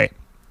you try.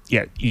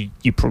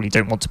 You probably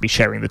don't want to be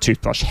sharing the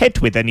toothbrush head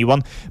with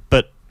anyone,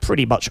 but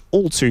pretty much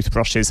all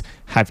toothbrushes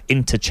have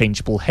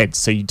interchangeable heads,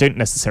 so you don't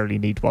necessarily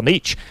need one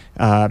each.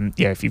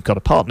 If you've got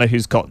a partner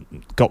who's got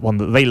one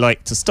that they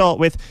like to start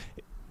with,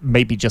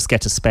 maybe just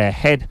get a spare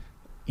head,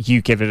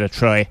 you give it a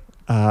try,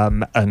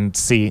 and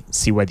see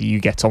whether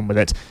you get on with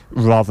it,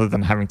 rather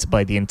than having to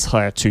buy the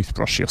entire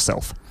toothbrush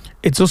yourself.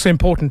 It's also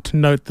important to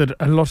note that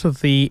a lot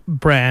of the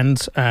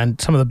brands, and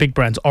some of the big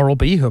brands,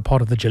 Oral-B, who are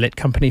part of the Gillette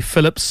company,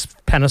 Philips,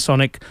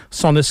 Panasonic,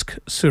 Sonisk,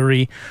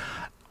 Suri,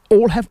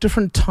 all have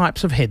different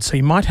types of heads. So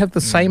you might have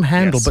the same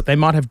handle, but they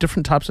might have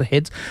different types of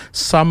heads.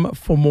 Some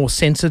for more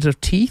sensitive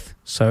teeth.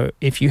 So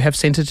if you have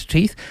sensitive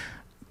teeth,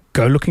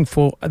 go looking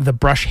for the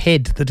brush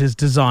head that is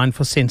designed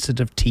for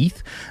sensitive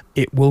teeth.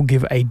 It will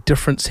give a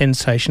different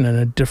sensation and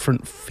a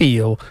different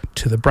feel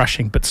to the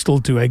brushing, but still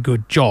do a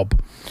good job.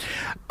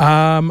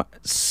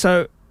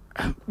 So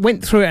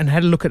went through and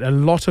had a look at a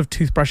lot of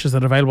toothbrushes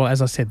that are available.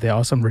 As I said, there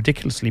are some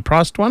ridiculously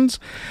priced ones.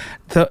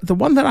 The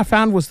one that I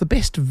found was the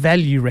best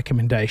value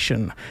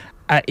recommendation.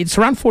 It's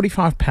around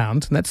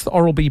 £45, and that's the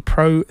Oral-B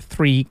Pro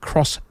 3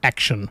 Cross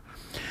Action.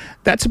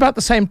 That's about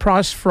the same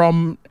price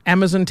from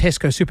Amazon,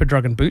 Tesco,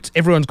 Superdrug and Boots.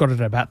 Everyone's got it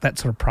at about that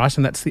sort of price,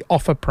 and that's the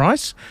offer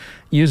price.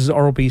 Uses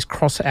Oral-B's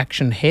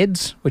cross-action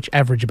heads, which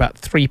average about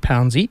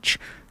 £3 each.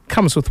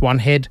 Comes with one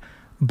head,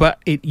 but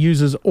it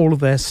uses all of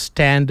their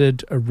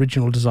standard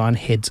original design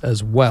heads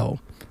as well.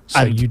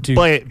 So and you do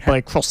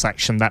by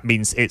cross-action, that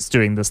means it's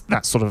doing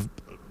that sort of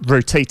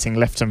rotating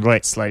left and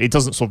right slightly. It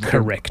doesn't sort of go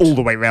all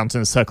the way around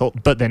in a circle,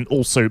 but then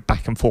also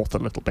back and forth a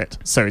little bit.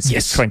 So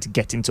it's trying to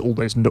get into all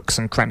those nooks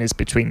and crannies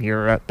between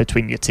your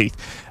teeth.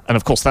 And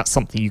of course, that's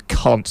something you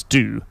can't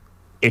do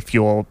if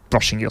you're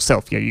brushing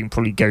yourself. You can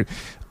probably go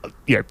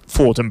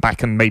forward and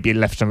back and maybe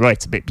left and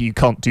right a bit, but you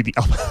can't do the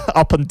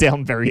up and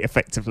down very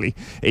effectively.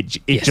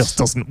 It just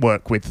doesn't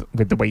work with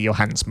the way your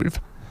hands move.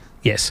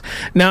 Yes.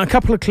 Now, a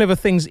couple of clever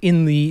things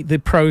in the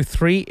Pro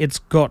 3. It's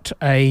got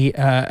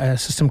a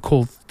system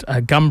called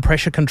gum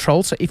pressure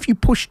control. So if you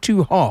push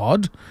too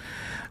hard,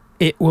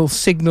 it will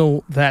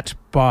signal that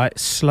by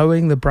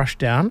slowing the brush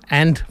down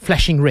and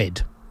flashing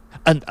red.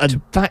 And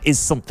that is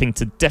something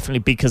to definitely,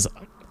 because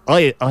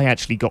I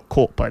actually got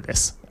caught by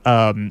this,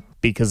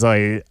 because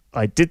I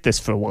did this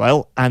for a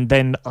while, and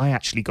then I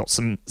actually got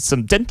some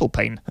dental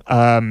pain.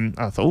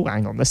 I thought, oh,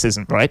 hang on, this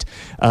isn't right.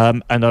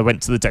 And I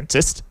went to the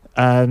dentist.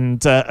 And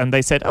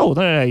they said, oh,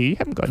 no, you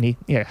haven't got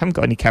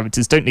any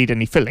cavities, don't need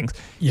any fillings.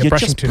 You're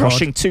just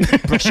brushing too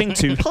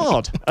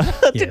hard.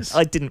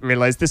 I didn't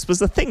realise this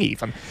was a thing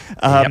even.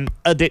 And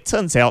it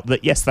turns out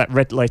that, yes, that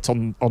red light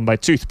on my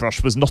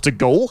toothbrush was not a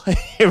goal.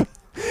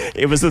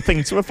 It was a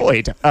thing to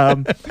avoid.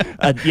 And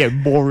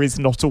more is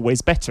not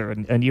always better,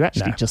 and you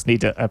actually just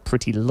need a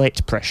pretty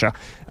light pressure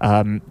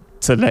to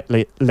let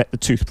the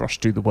toothbrush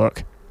do the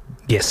work.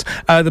 Yes.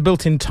 The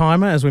built-in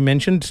timer, as we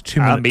mentioned,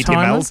 2-minute medium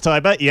timer. L's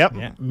timer, yep.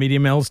 Yeah,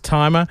 medium L's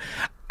timer.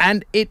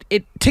 And it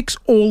ticks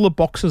all the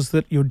boxes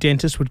that your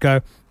dentist would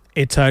go,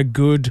 it's a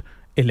good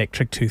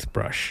electric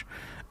toothbrush.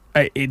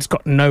 It's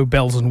got no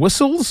bells and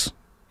whistles.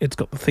 It's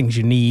got the things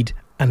you need,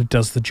 and it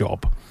does the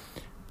job.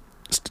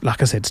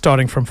 Like I said,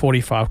 starting from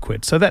 45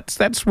 quid. So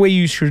that's where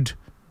you should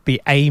be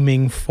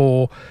aiming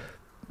for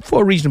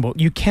reasonable.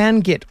 You can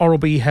get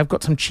Oral-B, have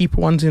got some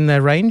cheaper ones in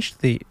their range.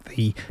 The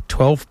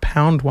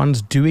 £12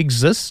 ones do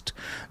exist.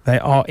 They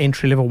are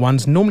entry-level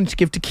ones, normally to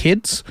give to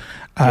kids,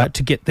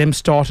 to get them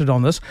started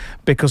on this.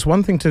 Because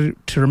one thing to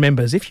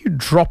remember is if you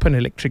drop an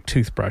electric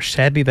toothbrush,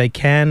 sadly they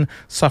can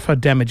suffer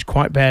damage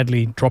quite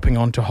badly dropping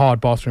onto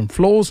hard bathroom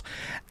floors,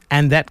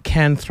 and that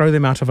can throw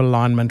them out of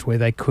alignment where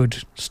they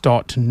could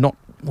start to not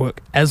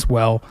work as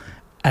well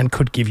and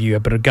could give you a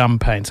bit of gum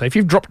pain. So if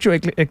you've dropped your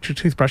electric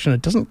toothbrush and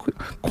it doesn't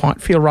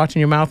quite feel right in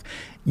your mouth,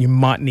 you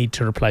might need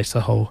to replace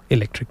the whole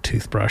electric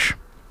toothbrush.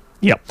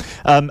 Yeah.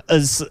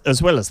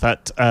 As well as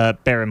that,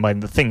 bear in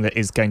mind the thing that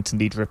is going to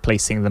need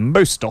replacing the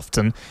most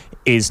often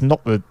is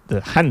not the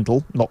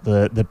handle, not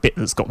the bit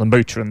that's got the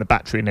motor and the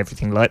battery and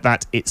everything like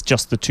that. It's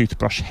just the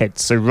toothbrush head.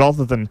 So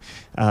rather than,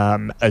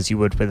 as you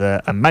would with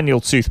a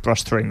manual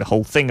toothbrush, throwing the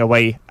whole thing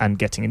away and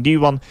getting a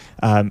new one,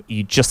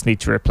 you just need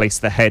to replace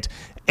the head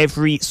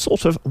every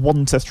sort of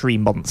 1 to 3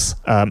 months.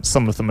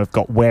 Some of them have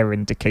got wear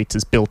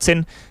indicators built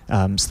in,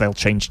 so they'll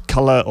change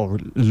colour or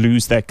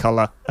lose their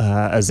colour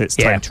as it's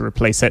time to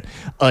replace it.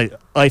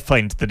 I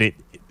find that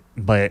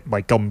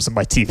my gums and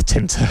my teeth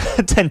tend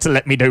to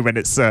let me know when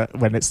it's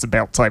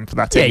about time for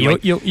that. Anyway.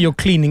 Your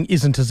cleaning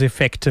isn't as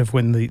effective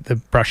when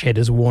the brush head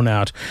is worn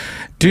out.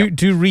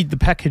 Do read the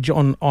package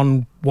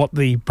on what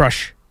the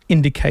brush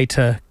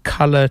indicator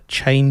colour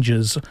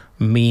changes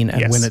mean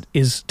and when it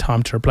is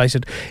time to replace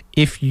it.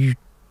 If you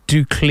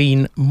do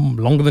clean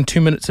longer than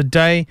 2 minutes a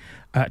day,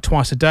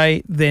 twice a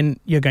day, then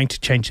you're going to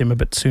change them a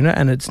bit sooner,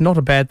 and it's not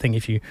a bad thing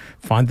if you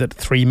find that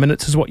 3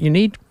 minutes is what you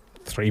need.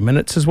 3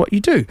 minutes is what you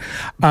do,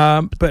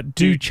 but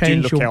do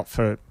change. Do look out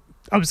for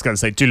I was going to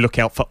say, do look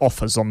out for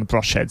offers on the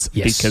brush heads,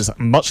 because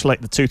much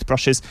like the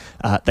toothbrushes,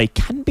 they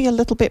can be a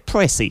little bit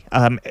pricey.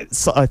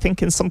 So I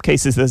think in some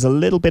cases there's a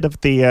little bit of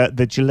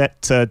the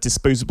Gillette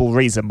disposable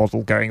razor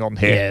model going on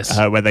here,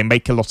 where they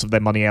make a lot of their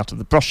money out of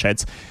the brush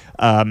heads.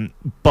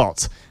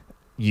 But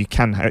you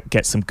can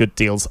get some good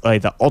deals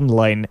either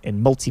online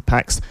in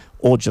multi-packs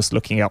or just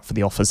looking out for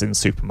the offers in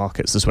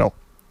supermarkets as well.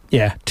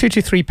 Yeah, £2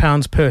 to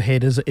 £3 per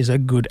head is a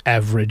good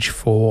average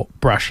for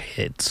brush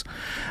heads,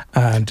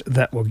 and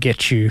that will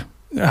get you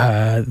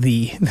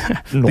the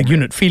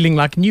unit feeling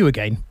like new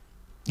again.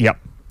 Yep.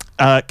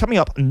 Coming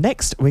up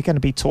next, we're going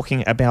to be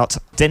talking about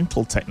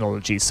dental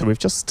technology. So we've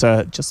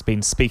just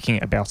been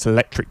speaking about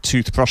electric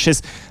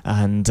toothbrushes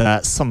and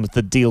some of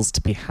the deals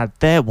to be had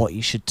there, what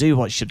you should do,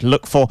 what you should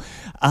look for.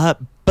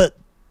 But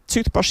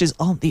toothbrushes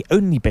aren't the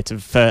only bit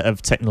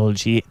of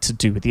technology to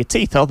do with your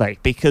teeth, are they?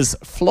 Because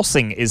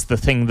flossing is the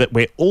thing that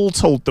we're all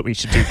told that we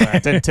should do for our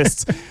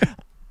dentists,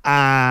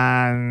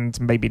 and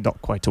maybe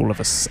not quite all of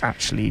us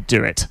actually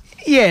do it.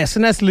 Yes,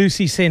 and as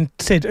Lucy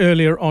said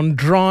earlier on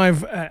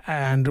Drive,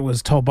 and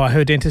was told by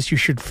her dentist, you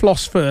should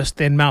floss first,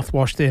 then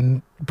mouthwash,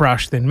 then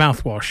brush, then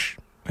mouthwash.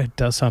 It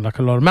does sound like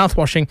a lot of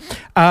mouthwashing.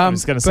 I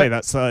was going to say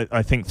that's,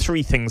 I think,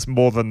 3 things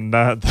more than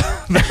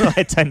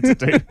I tend to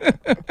do.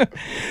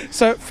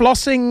 So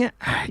flossing,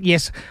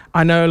 yes,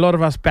 I know a lot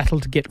of us battle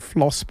to get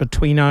floss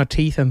between our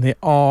teeth, and there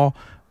are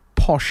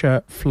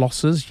posher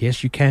flossers.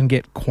 Yes, you can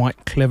get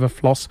quite clever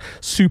floss.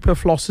 Super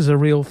floss is a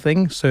real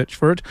thing. Search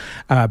for it.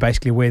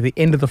 Basically, where the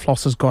end of the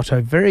floss has got a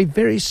very,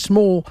 very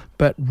small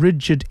but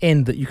rigid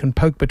end that you can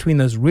poke between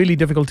those really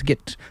difficult to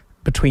get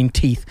between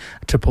teeth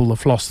to pull the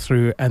floss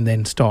through and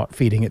then start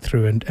feeding it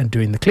through and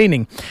doing the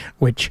cleaning,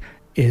 which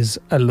is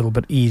a little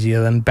bit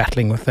easier than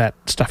battling with that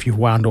stuff you've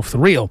wound off the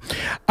reel.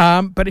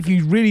 But if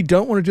you really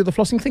don't want to do the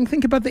flossing thing,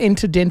 think about the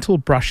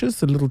interdental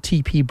brushes, the little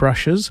TP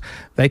brushes.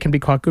 They can be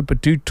quite good,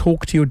 but do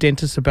talk to your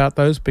dentist about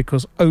those,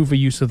 because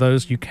overuse of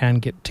those you can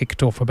get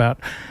ticked off about.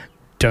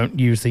 Don't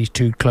use these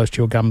too close to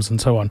your gums and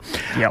so on.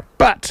 Yep.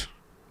 But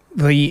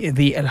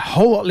the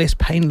whole lot less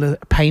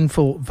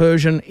painful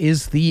version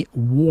is the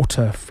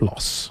water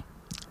floss.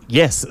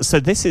 Yes, so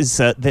this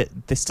is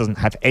this doesn't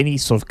have any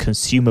sort of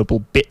consumable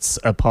bits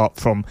apart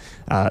from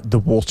the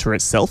water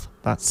itself.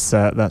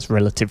 That's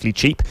relatively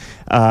cheap,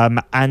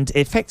 and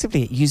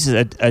effectively it uses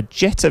a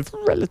jet of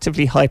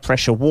relatively high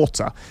pressure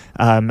water.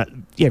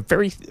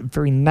 Very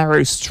very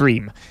narrow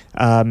stream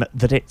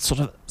that it sort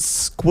of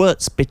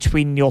squirts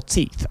between your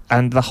teeth.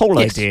 And the whole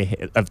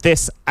idea of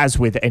this, as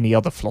with any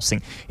other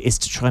flossing, is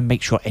to try and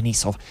make sure any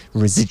sort of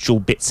residual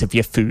bits of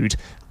your food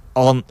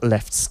aren't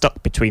left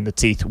stuck between the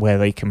teeth where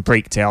they can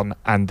break down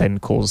and then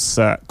cause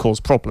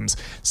problems.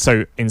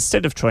 So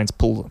instead of trying to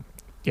pull,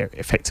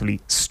 effectively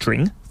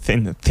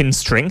thin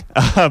string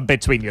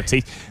between your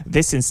teeth,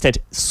 this instead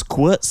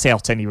squirts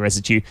out any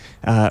residue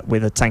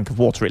with a tank of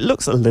water. It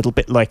looks a little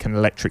bit like an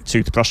electric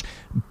toothbrush,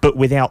 but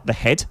without the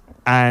head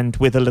and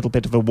with a little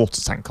bit of a water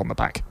tank on the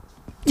back.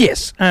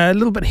 Yes, a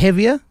little bit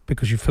heavier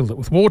because you filled it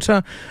with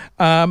water.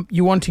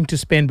 You're wanting to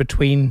spend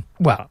between,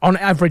 on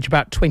average,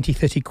 about 20,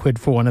 30 quid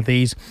for one of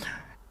these.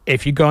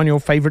 If you go on your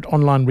favourite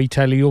online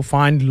retailer, you'll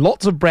find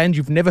lots of brands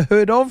you've never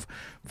heard of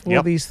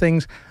for these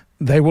things.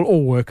 They will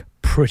all work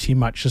pretty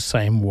much the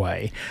same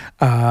way.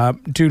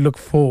 Do look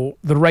for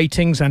the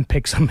ratings and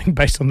pick something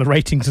based on the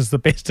ratings is the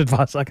best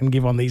advice I can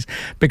give on these,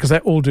 because they're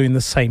all doing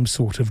the same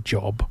sort of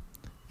job.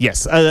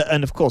 Yes,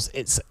 and of course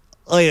it's...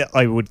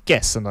 I would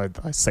guess, and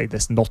I say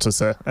this not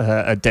as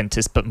a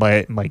dentist, but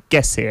my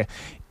guess here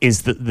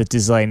is that the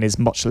design is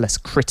much less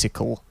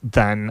critical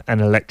than an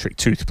electric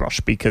toothbrush,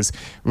 because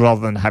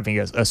rather than having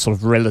a sort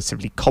of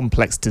relatively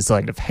complex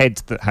design of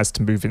head that has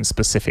to move in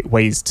specific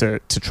ways to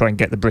try and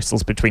get the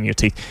bristles between your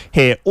teeth,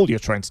 here all you're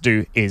trying to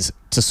do is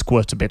to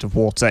squirt a bit of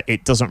water.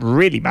 It doesn't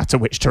really matter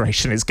which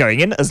direction it's going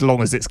in as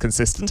long as it's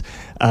consistent,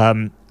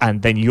 and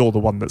then you're the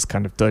one that's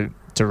kind of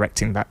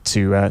directing that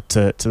to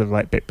the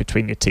right bit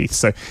between your teeth.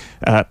 So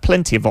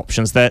plenty of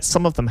options there.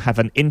 Some of them have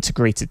an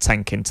integrated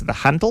tank into the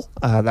handle.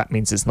 That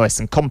means it's nice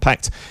and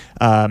compact,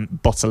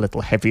 but a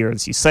little heavier,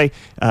 as you say.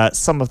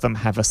 Some of them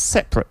have a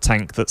separate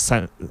tank that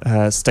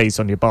stays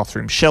on your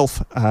bathroom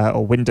shelf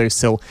or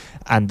windowsill,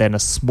 and then a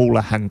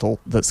smaller handle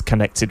that's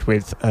connected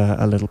with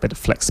a little bit of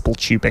flexible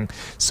tubing.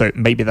 So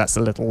maybe that's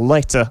a little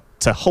lighter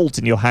to hold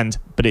in your hand,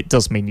 but it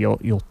does mean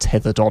you're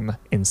tethered on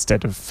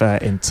instead of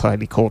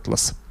entirely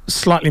cordless.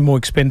 Slightly more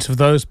expensive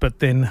those, but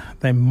then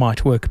they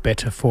might work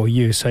better for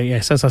you. So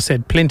yes, as I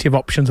said, plenty of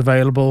options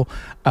available.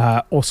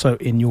 Also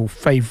in your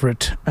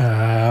favourite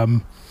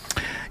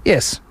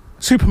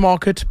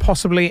supermarket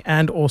possibly,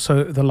 and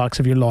also the likes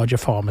of your larger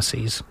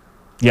pharmacies.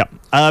 Yeah.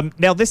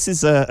 Now this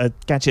is a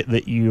gadget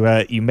that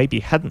you maybe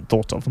hadn't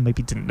thought of, or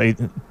maybe didn't know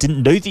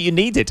that you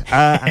needed,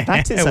 and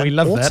that is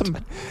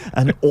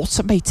an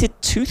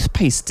automated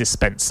toothpaste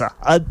dispenser.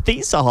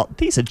 These are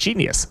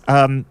genius.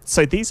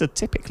 So these are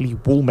typically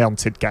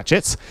wall-mounted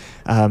gadgets.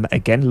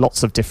 Again,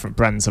 lots of different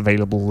brands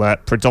available,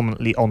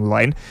 predominantly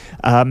online,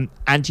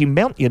 and you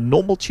mount your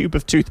normal tube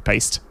of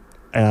toothpaste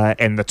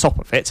in the top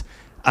of it.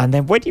 And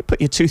then when you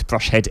put your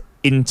toothbrush head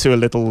into a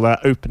little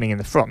opening in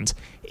the front,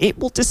 it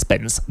will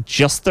dispense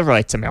just the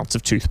right amount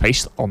of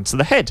toothpaste onto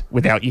the head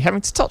without you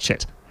having to touch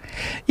it.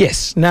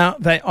 Yes. Now,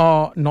 they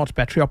are not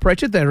battery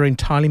operated. They're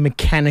entirely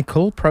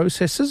mechanical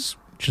processes,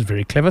 which is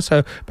very clever.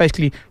 So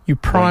basically, you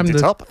prime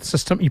the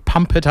system, you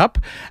pump it up,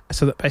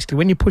 so that basically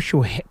when you push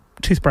your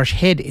toothbrush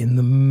head in,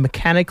 the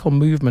mechanical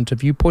movement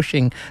of you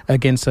pushing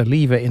against a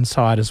lever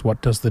inside is what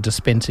does the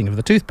dispensing of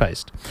the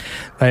toothpaste.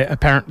 They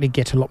apparently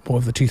get a lot more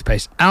of the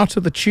toothpaste out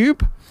of the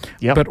tube,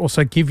 but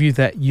also give you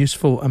that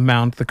useful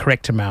amount, the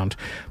correct amount.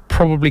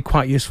 Probably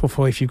quite useful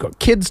for if you've got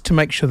kids, to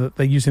make sure that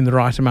they're using the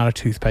right amount of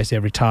toothpaste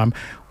every time,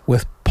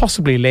 with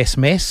possibly less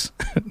mess.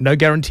 No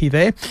guarantee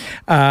there,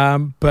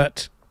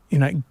 but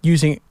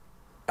using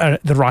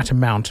the right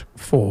amount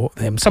for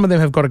them. Some of them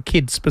have got a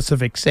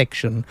kid-specific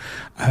section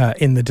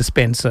in the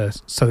dispenser,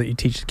 so that you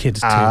teach the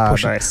kids to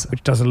push it,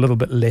 which does a little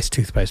bit less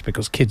toothpaste,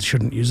 because kids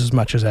shouldn't use as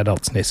much as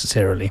adults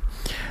necessarily.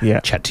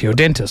 Chat to your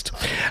dentist.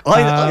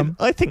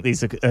 I think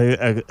these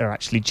are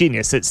actually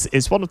genius.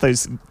 It's one of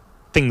those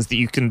things that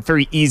you can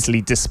very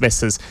easily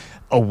dismiss as,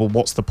 oh, well,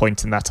 what's the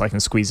point in that? I can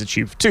squeeze a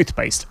tube of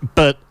toothpaste.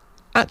 But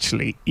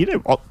actually, you know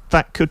what?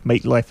 That could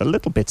make life a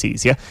little bit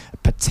easier,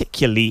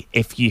 particularly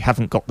if you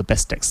haven't got the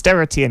best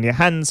dexterity in your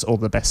hands or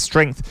the best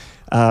strength.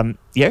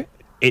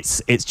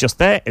 It's just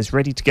there, it's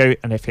ready to go,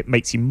 and if it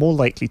makes you more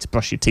likely to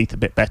brush your teeth a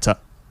bit better,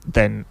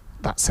 then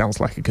that sounds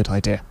like a good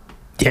idea.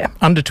 Yeah,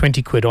 under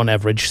 20 quid on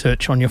average.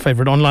 Search on your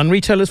favourite online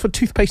retailers for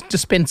toothpaste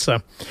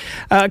dispenser.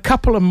 A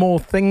couple of more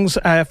things.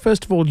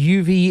 First of all,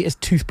 UV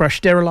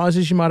toothbrush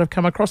sterilisers you might have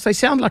come across. They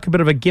sound like a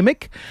bit of a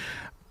gimmick,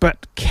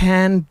 but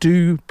can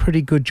do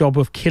pretty good job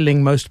of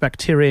killing most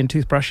bacteria in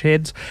toothbrush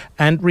heads.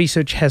 And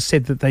research has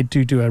said that they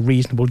do a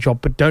reasonable job,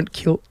 but don't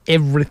kill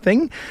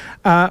everything.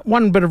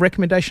 One bit of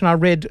recommendation I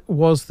read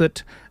was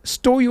that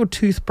store your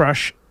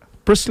toothbrush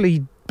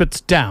bristly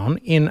bits down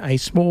in a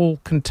small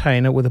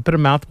container with a bit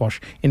of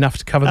mouthwash, enough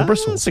to cover the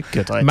bristles. That's a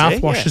good idea.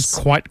 Mouthwash is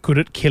quite good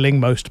at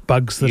killing most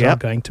bugs that are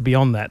going to be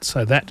on that.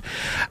 So that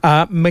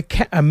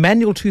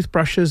manual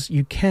toothbrushes,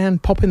 you can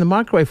pop in the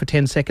microwave for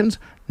 10 seconds.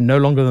 No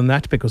longer than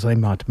that, because they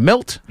might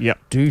melt.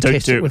 Don't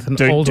test it with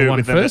an older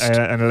one first.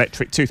 An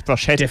electric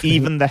toothbrush head. Definitely.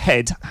 Even the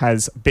head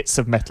has bits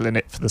of metal in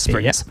it for the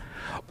springs.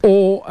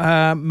 Or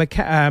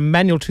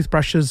manual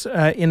toothbrushes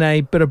in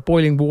a bit of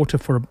boiling water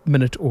for a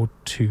minute or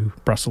two,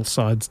 Brussels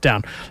sides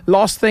down.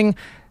 Last thing,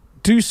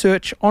 do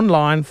search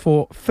online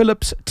for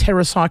Philips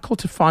TerraCycle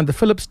to find the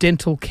Philips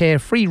Dental Care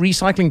free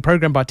recycling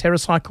program by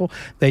TerraCycle.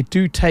 They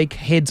do take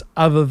heads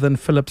other than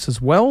Philips as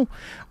well,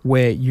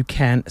 where you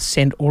can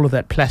send all of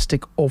that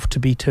plastic off to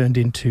be turned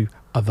into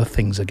other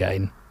things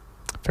again.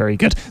 Very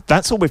good.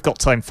 That's all we've got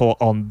time for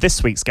on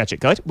this week's Gadget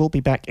Guide. We'll be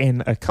back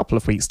in a couple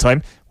of weeks'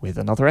 time with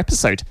another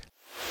episode.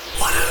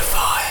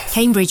 105.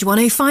 Cambridge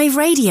 105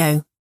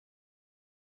 Radio.